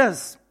 whatever it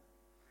is.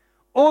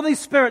 All these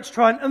spirits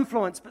try and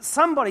influence, but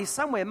somebody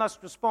somewhere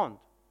must respond.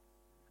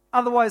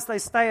 Otherwise, they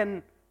stay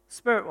in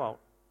spirit world.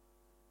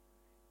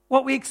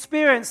 What we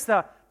experience,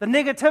 the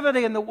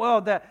negativity in the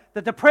world,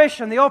 the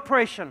depression, the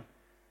oppression,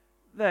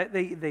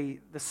 the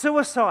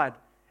suicide,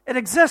 it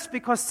exists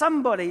because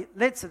somebody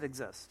lets it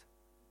exist.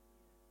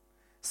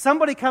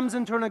 Somebody comes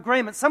into an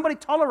agreement. Somebody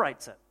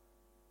tolerates it.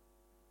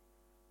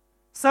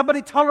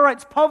 Somebody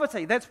tolerates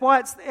poverty. That's why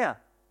it's there.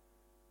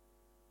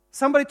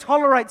 Somebody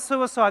tolerates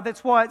suicide.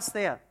 That's why it's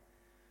there.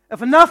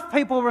 If enough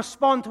people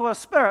respond to a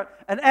spirit,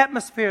 an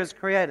atmosphere is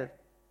created.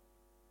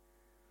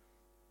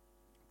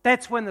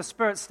 That's when the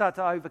spirits start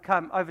to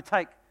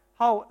overtake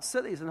whole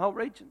cities and whole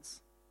regions.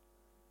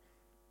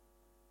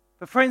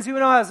 But friends, you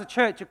and I as a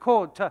church are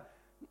called to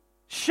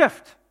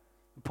shift,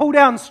 pull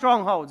down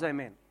strongholds,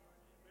 amen.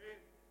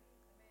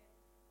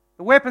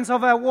 The weapons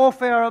of our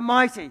warfare are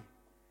mighty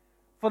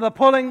for the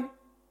pulling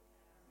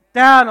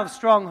down of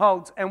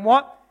strongholds and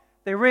what?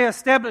 The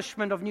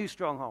re-establishment of new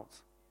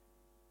strongholds.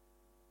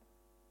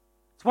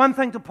 It's one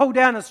thing to pull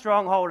down a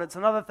stronghold, it's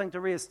another thing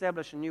to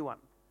re-establish a new one.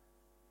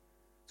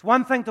 It's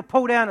one thing to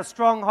pull down a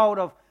stronghold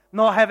of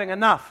not having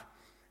enough.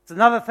 It's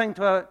another thing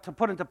to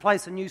put into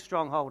place a new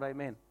stronghold,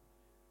 amen.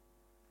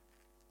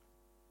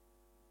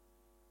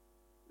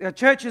 There are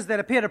churches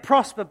that appear to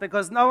prosper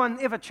because no one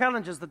ever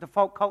challenges the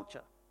default culture.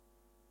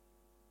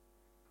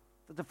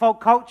 The default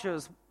culture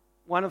is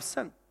one of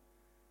sin.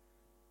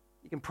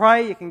 You can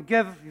pray, you can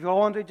give if you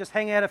want to, just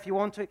hang out if you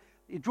want to.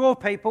 You draw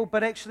people,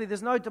 but actually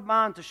there's no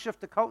demand to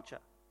shift the culture.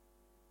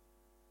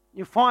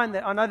 You find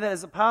that, I know that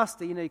as a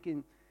pastor, you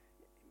can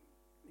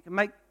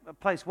make a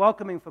place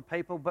welcoming for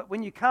people, but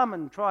when you come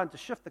and try to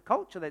shift the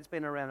culture that's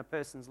been around a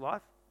person's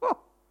life, oh,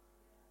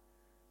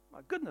 my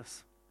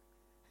goodness.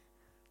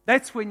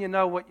 That's when you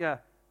know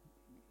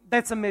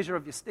that's a measure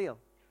of your steel.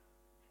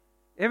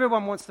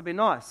 Everyone wants to be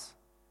nice,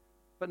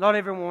 but not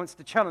everyone wants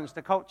to challenge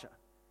the culture.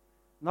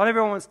 Not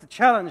everyone wants to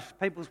challenge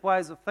people's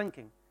ways of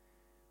thinking.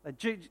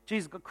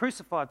 Jesus got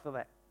crucified for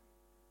that.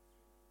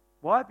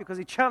 Why? Because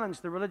he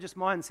challenged the religious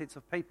mindsets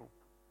of people.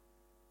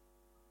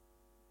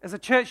 As a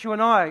church, you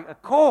and I are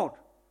called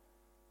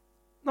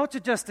not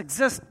to just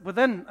exist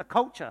within a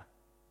culture.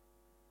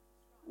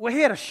 We're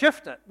here to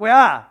shift it. We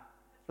are.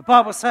 The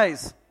Bible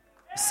says,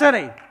 a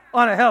city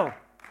on a hill.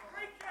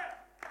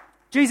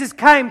 Jesus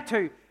came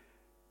to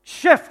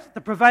shift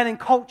the prevailing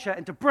culture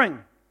and to bring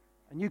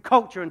a new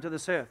culture into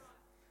this earth.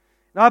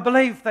 And I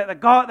believe that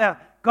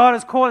God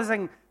is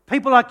causing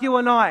people like you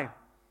and I,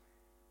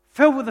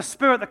 filled with the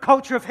Spirit, the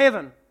culture of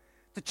heaven,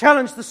 to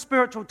challenge the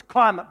spiritual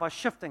climate by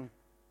shifting,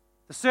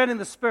 discerning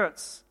the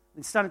spirits,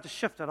 and starting to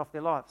shift it off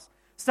their lives.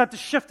 Start to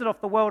shift it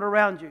off the world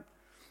around you.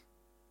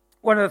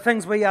 One of the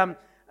things I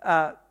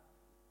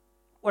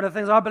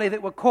believe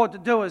that we're called to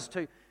do is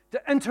to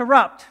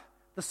interrupt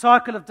the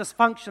cycle of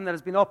dysfunction that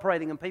has been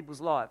operating in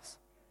people's lives.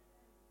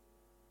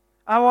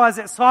 Otherwise,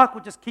 that cycle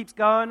just keeps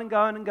going and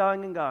going and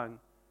going and going.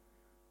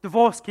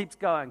 Divorce keeps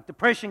going.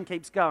 Depression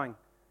keeps going.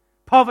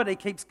 Poverty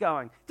keeps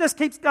going. Just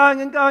keeps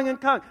going and going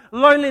and going.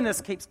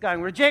 Loneliness keeps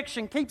going.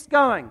 Rejection keeps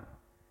going.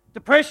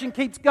 Depression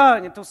keeps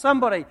going until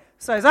somebody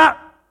says,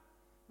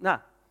 no,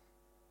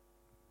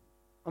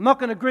 I'm not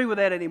going to agree with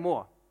that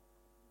anymore.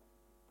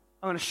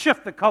 I'm going to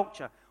shift the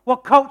culture.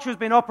 What culture has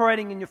been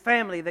operating in your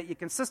family that you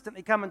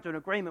consistently come into an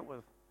agreement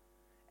with?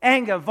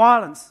 Anger,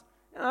 violence.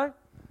 No.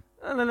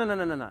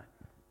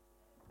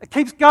 It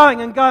keeps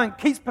going and going,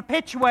 keeps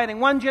perpetuating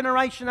one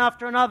generation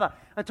after another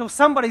until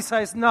somebody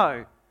says,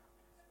 no,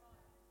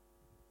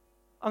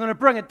 I'm going to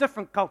bring a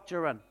different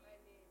culture in.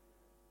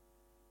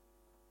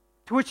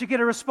 To which you get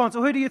a response,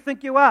 well, who do you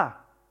think you are?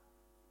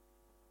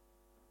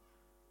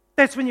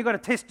 That's when you've got to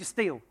test your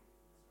steel.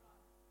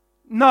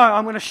 No,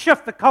 I'm going to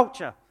shift the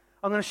culture.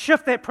 I'm going to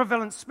shift that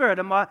prevalent spirit.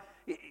 I'm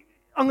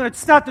going to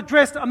start to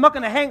dress. I'm not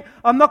going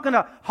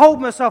to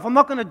hold myself. I'm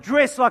not going to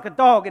dress like a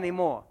dog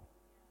anymore.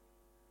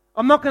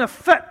 I'm not going to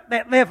fit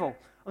that level.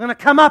 I'm going to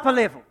come up a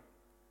level.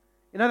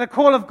 You know, the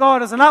call of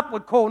God is an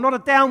upward call, not a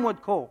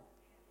downward call.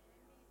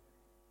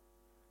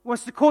 He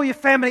wants to call your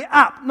family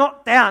up,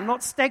 not down,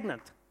 not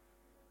stagnant.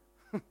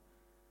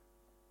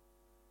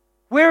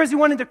 Where is He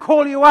wanting to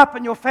call you up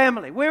in your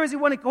family? Where is He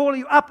wanting to call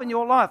you up in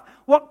your life?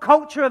 What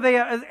culture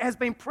there has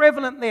been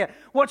prevalent there?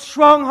 What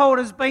stronghold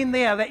has been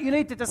there that you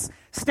need to just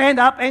stand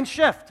up and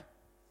shift?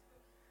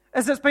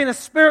 As it's been a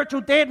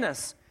spiritual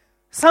deadness.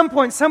 Some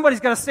point somebody's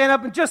got to stand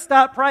up and just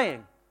start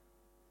praying.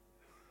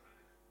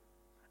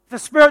 If the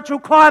spiritual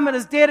climate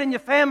is dead in your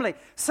family,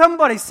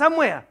 somebody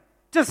somewhere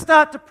just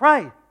start to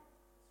pray.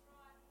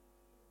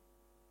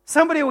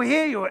 Somebody will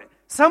hear you.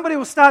 Somebody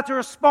will start to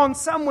respond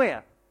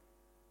somewhere.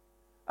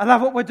 I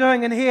love what we're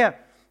doing in here.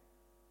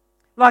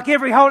 Like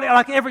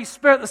every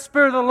spirit, the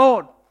Spirit of the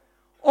Lord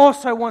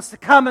also wants to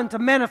come in to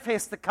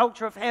manifest the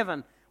culture of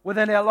heaven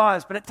within our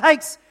lives. But it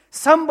takes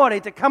somebody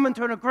to come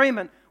into an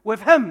agreement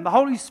with Him, the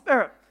Holy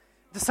Spirit.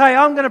 To say,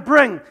 I'm going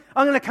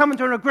to come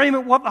into an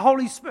agreement with what the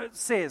Holy Spirit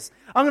says.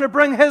 I'm going to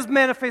bring His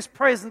manifest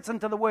presence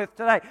into the earth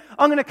today.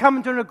 I'm going to come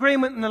into an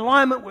agreement and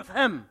alignment with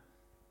Him.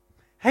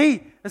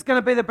 He is going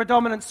to be the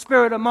predominant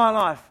spirit of my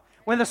life.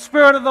 Where the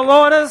Spirit of the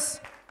Lord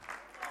is,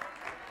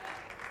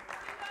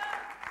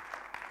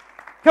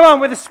 come on,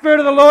 where the Spirit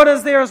of the Lord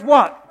is, there is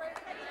what?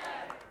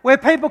 Where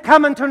people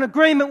come into an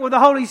agreement with the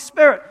Holy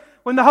Spirit.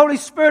 When the Holy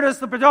Spirit is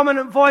the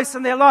predominant voice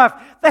in their life,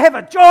 they have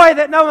a joy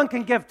that no one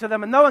can give to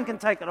them and no one can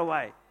take it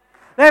away.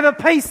 They have a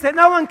peace that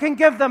no one can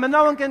give them and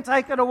no one can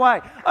take it away.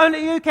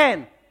 Only you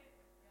can.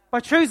 By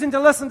choosing to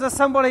listen to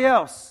somebody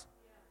else.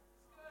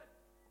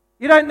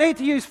 You don't need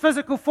to use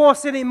physical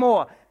force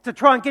anymore to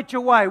try and get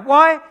your way.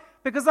 Why?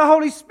 Because the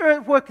Holy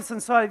Spirit works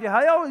inside of you.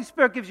 The Holy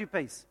Spirit gives you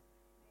peace.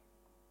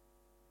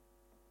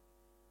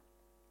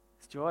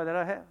 It's joy that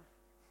I have.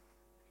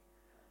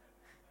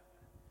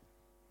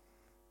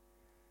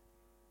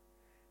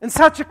 In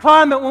such a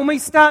climate, when we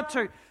start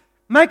to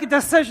Make a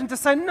decision to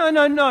say,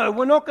 no,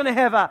 we're not going to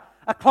have a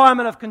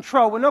climate of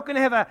control. We're not going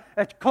to have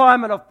a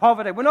climate of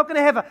poverty. We're not going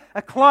to have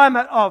a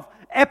climate of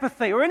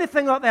apathy or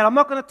anything like that. I'm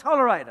not going to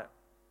tolerate it.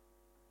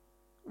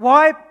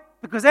 Why?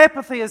 Because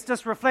apathy is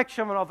just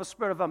reflection of a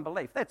spirit of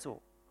unbelief. That's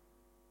all.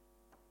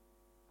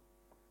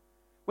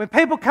 When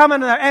people come in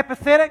and they're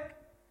apathetic,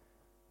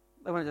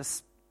 they want to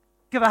just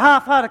give a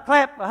half-hearted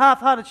clap, a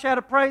half-hearted shout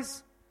of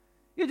praise.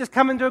 You just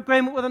come into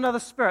agreement with another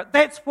spirit.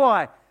 That's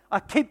why I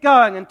keep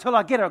going until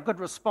I get a good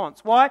response.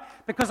 Why?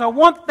 Because I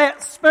want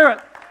that spirit,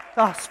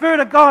 the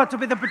Spirit of God, to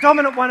be the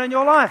predominant one in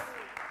your life.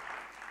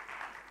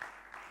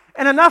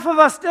 And enough of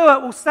us do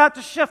it, we'll start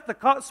to shift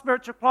the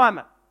spiritual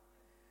climate.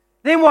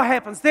 Then what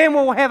happens? Then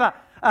we'll have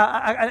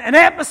an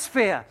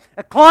atmosphere,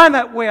 a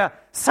climate where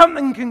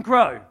something can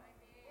grow.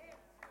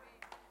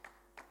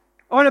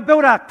 I want to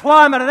build a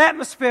climate, an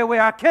atmosphere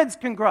where our kids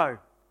can grow.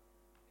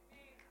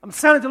 I'm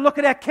starting to look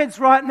at our kids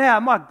right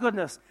now. My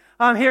goodness,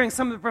 I'm hearing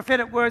some of the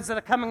prophetic words that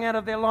are coming out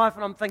of their life,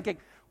 and I'm thinking,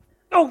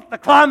 oh, the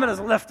climate is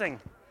lifting.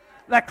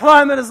 The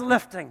climate is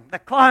lifting. The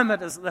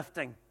climate is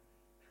lifting.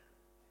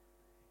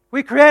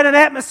 We create an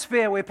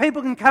atmosphere where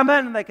people can come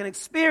in and they can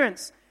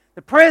experience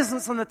the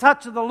presence and the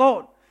touch of the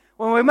Lord.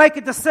 When we make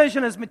a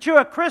decision as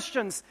mature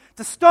Christians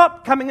to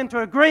stop coming into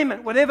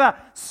agreement with whatever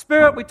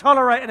spirit we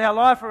tolerate in our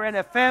life or in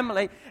our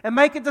family, and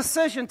make a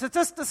decision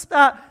to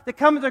start to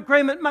come into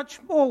agreement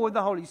much more with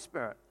the Holy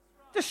Spirit.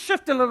 Just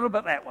shift a little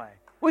bit that way.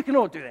 We can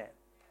all do that.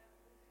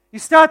 You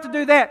start to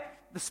do that,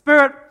 the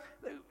Spirit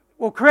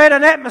will create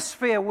an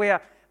atmosphere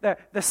where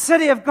the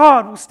city of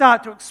God will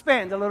start to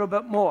expand a little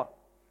bit more.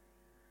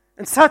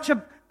 In such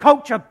a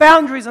culture,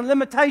 boundaries and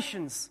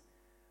limitations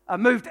are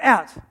moved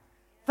out.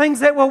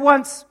 Things that were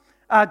once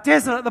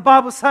desolate, the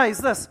Bible says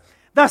this,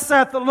 thus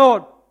saith the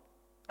Lord.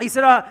 He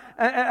said,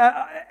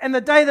 and the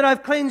day that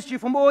I've cleansed you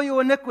from all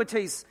your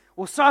iniquities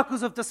or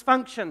cycles of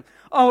dysfunction,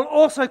 I will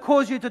also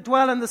cause you to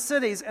dwell in the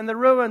cities, and the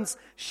ruins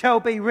shall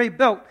be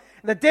rebuilt.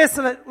 The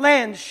desolate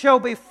land shall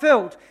be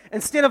filled,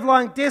 instead of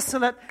lying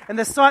desolate in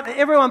the sight that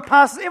everyone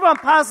passes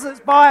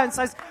it by and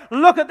says,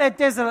 look at that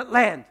desolate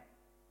land.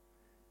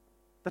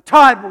 The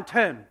tide will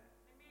turn.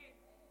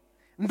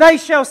 And they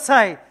shall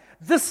say,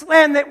 this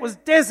land that was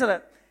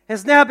desolate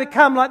has now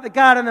become like the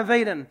Garden of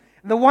Eden.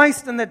 The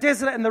waste and the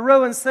desolate and the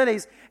ruined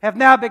cities have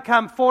now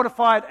become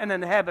fortified and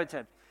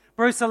inhabited.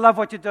 Bruce, I love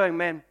what you're doing,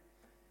 man.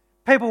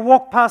 People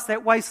walk past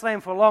that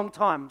wasteland for a long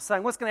time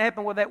saying, what's going to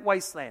happen with that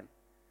wasteland?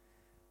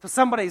 For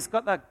somebody who's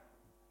got the,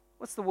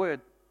 what's the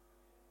word?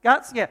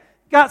 Guts? Yeah,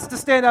 guts to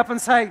stand up and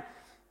say,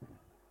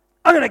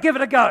 I'm going to give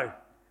it a go.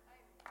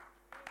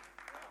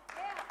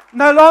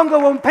 No longer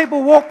will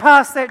people walk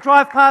past that,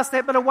 drive past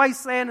that bit of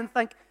wasteland and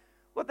think,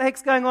 what the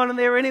heck's going on in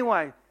there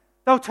anyway?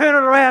 They'll turn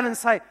it around and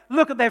say,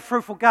 look at that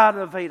fruitful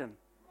Garden of Eden.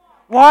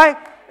 Why?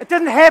 It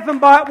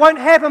won't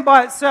happen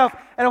by itself.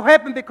 It'll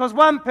happen because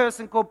one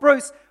person called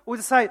Bruce will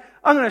just say,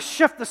 I'm going to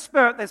shift the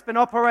spirit that's been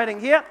operating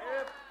here.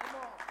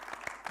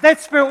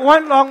 That spirit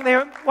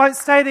won't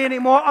stay there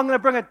anymore. I'm going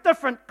to bring a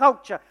different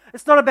culture.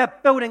 It's not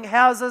about building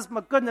houses.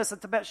 My goodness,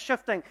 it's about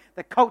shifting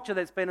the culture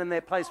that's been in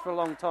that place for a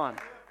long time.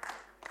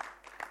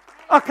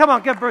 Oh, come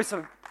on, give Bruce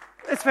some.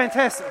 It's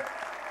fantastic.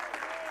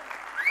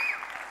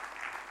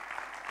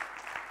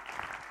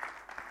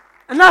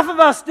 Enough of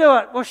us do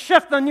it. We'll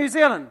shift in New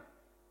Zealand.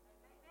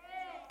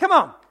 Come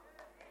on.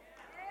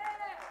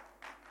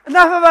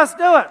 Enough of us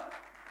do it.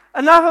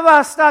 Enough of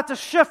us start to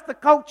shift the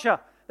culture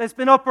that's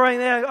been operating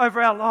there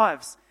over our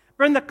lives.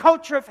 Bring the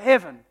culture of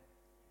heaven.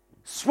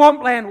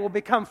 Swampland will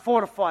become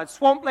fortified.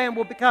 Swampland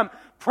will become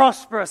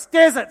prosperous.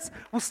 Deserts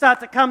will start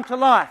to come to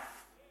life.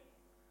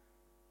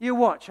 You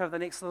watch over the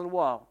next little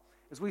while.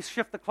 As we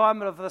shift the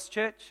climate of this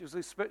church, as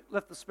we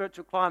lift the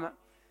spiritual climate,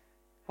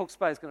 Hawke's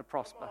Bay is going to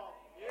prosper.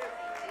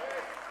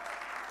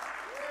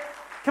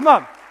 Come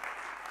on.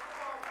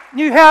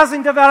 New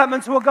housing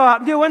developments will go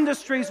up. New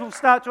industries will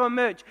start to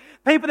emerge.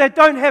 People that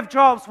don't have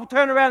jobs will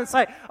turn around and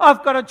say,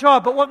 I've got a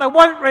job. But what they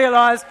won't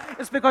realize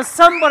is because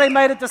somebody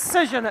made a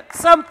decision at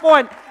some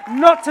point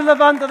not to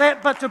live under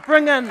that, but to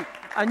bring in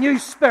a new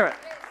spirit.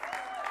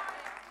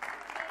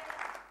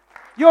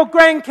 Your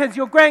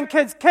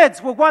grandkids'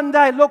 kids will one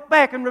day look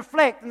back and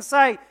reflect and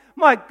say,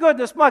 my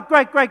goodness, my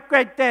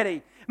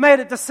great-great-great-daddy made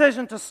a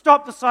decision to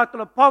stop the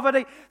cycle of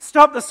poverty,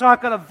 stop the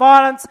cycle of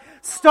violence,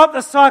 stop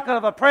the cycle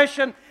of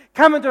oppression,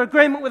 come into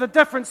agreement with a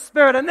different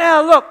spirit. And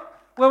now look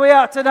where we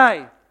are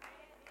today.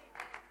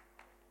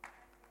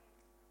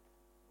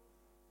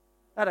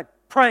 I had a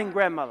praying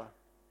grandmother.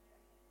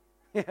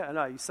 Yeah, I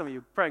know, some of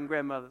you praying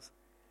grandmothers.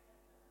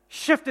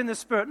 Shifting the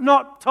spirit,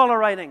 not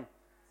tolerating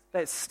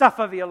that stuff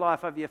over your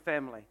life, over your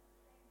family.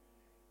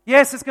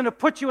 Yes, it's going to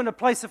put you in a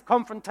place of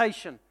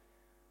confrontation,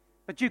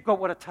 but you've got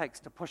what it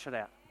takes to push it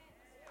out.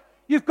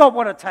 You've got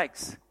what it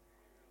takes.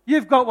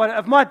 You've got what,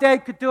 if my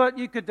dad could do it,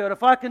 you could do it.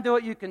 If I can do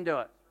it, you can do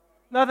it.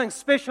 Nothing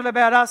special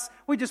about us.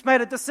 We just made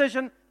a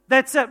decision.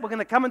 That's it. We're going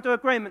to come into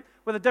agreement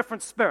with a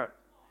different spirit.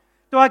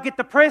 Do I get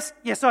depressed?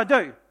 Yes, I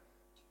do.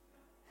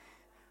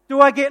 Do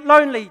I get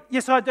lonely?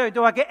 Yes, I do.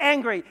 Do I get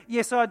angry?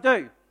 Yes, I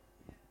do.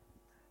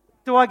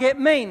 Do I get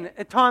mean?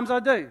 At times I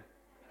do.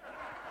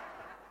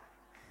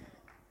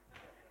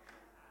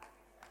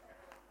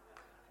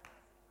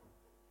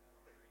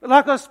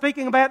 Like I was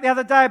speaking about the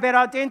other day about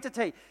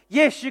identity.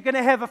 Yes, you're going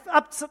to have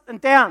ups and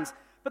downs,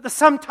 but the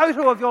sum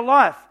total of your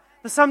life,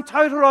 the sum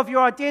total of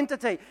your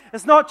identity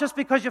is not just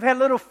because you've had a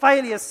little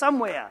failure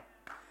somewhere.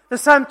 The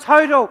sum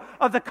total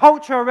of the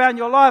culture around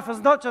your life is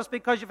not just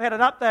because you've had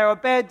an up day or a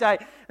bad day.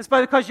 It's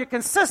because you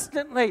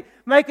consistently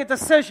make a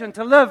decision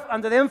to live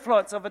under the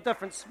influence of a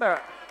different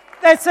spirit.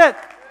 That's it.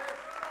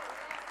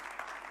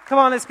 Come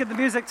on, let's get the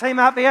music team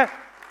up here.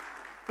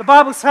 The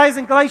Bible says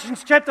in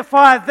Galatians chapter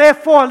 5,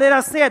 therefore, let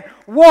us then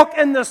walk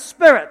in the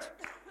Spirit.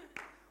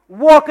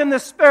 Walk in the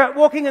Spirit.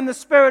 Walking in the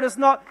Spirit is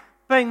not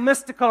being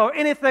mystical or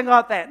anything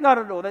like that. Not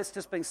at all. That's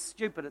just being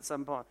stupid at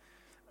some point.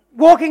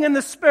 Walking in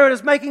the Spirit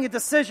is making a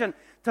decision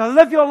to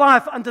live your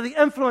life under the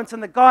influence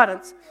and the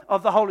guidance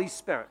of the Holy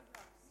Spirit.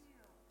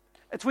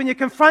 It's when you're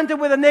confronted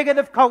with a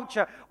negative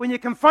culture, when you're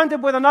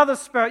confronted with another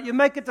spirit, you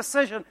make a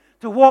decision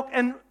to walk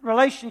in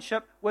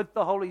relationship with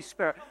the Holy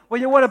Spirit.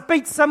 When you want to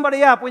beat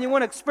somebody up, when you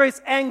want to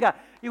express anger,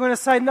 you want to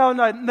say, no,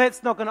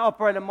 that's not going to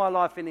operate in my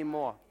life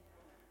anymore.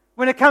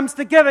 When it comes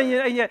to giving,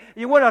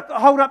 you want to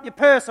hold up your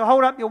purse or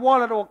hold up your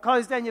wallet or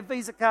close down your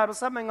Visa card or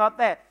something like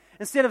that.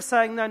 Instead of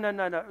saying, no,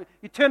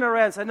 you turn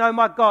around and say, no,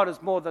 my God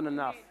is more than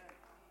enough.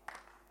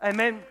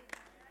 Amen?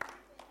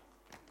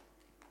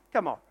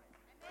 Come on.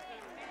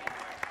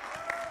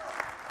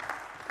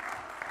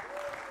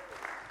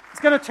 It's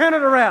going to turn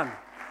it around.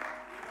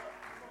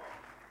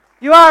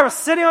 You are a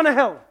city on a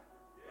hill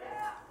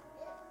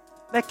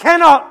that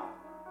cannot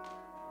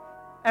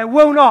and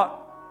will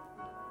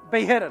not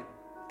be hidden.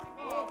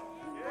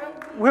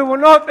 We will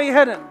not be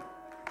hidden.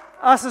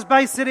 Us as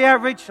Bay City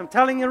Outreach, I'm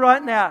telling you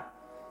right now,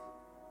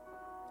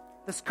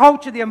 this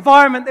culture, the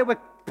environment that we're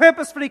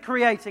purposefully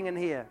creating in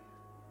here,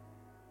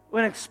 we're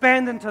going to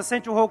expand into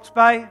Central Hawke's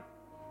Bay.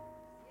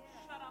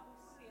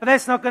 But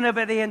that's not going to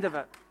be the end of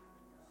it.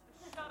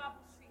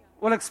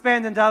 We'll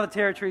expand into other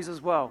territories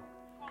as well.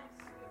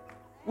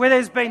 Where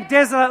there's been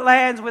desolate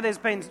lands, where there's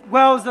been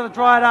wells that are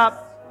dried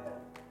up,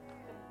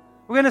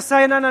 we're going to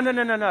say,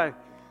 no.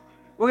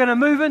 We're going to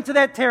move into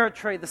that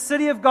territory, the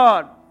city of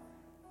God,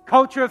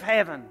 culture of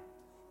heaven,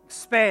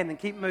 expand and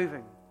keep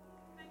moving.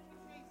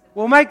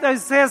 We'll make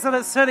those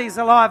desolate cities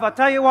alive. I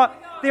tell you what,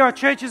 there are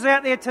churches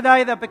out there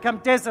today that have become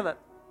desolate.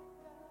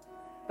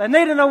 They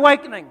need an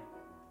awakening.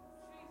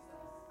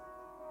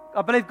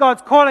 I believe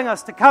God's calling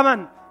us to come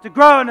in, to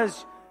grow, and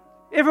as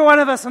every one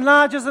of us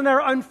enlarges in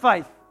our own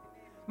faith,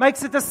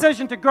 makes a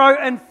decision to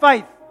grow in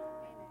faith,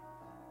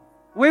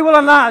 we will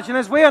enlarge. And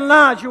as we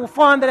enlarge, you will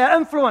find that our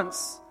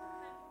influence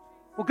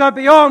will go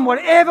beyond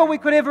whatever we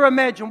could ever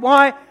imagine.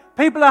 Why?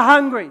 People are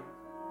hungry.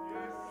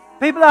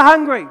 People are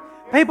hungry.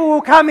 People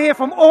will come here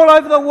from all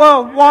over the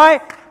world.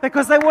 Why?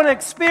 Because they want to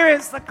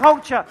experience the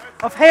culture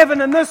of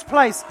heaven in this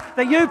place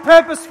that you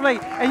purposefully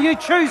and you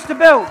choose to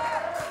build.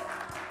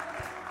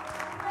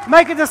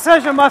 Make a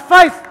decision. My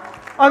faith,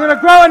 I'm going to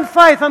grow in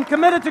faith. I'm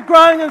committed to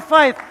growing in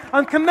faith.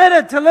 I'm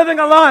committed to living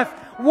a life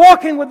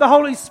walking with the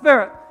Holy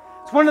Spirit.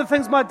 It's one of the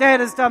things my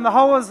dad has done the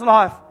whole of his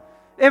life.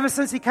 Ever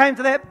since he came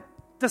to that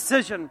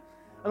decision,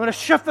 I'm going to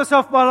shift this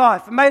off my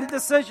life, and made a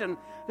decision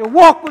to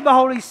walk with the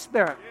Holy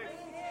Spirit.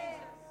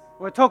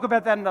 We'll talk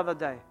about that another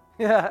day.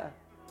 Yeah.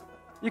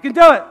 You can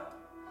do it.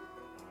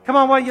 Come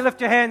on, why don't you lift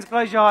your hands,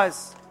 close your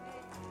eyes.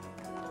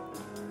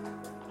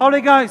 Holy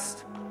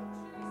Ghost.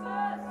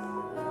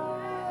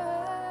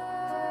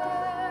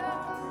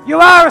 You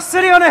are a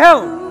city on a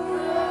hill.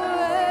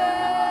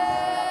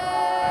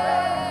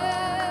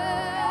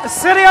 A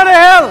city on a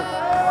hill.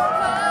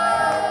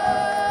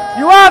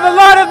 You are the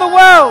light of the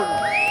world.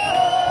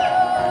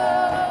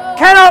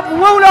 Cannot,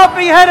 will not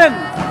be hidden.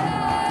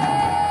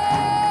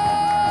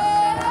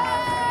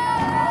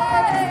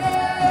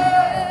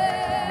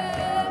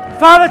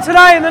 Father,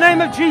 today in the name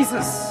of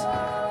Jesus,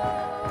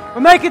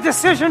 we make a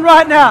decision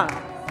right now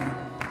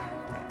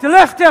to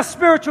lift our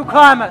spiritual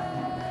climate,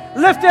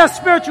 lift our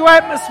spiritual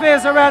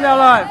atmospheres around our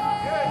life.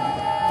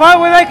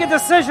 Father, we make a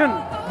decision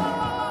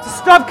to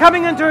stop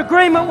coming into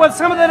agreement with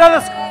some of the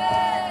other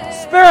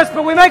spirits,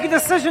 but we make a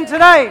decision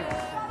today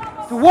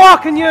to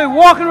walk in you,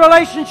 walk in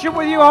relationship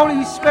with you,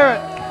 Holy Spirit.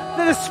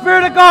 That the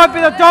Spirit of God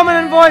be the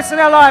dominant voice in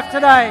our life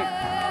today.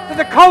 That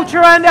the culture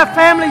and our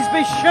families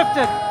be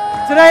shifted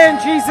today in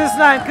Jesus'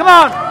 name. Come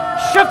on,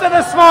 shift it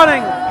this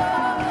morning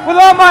with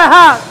all my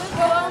heart.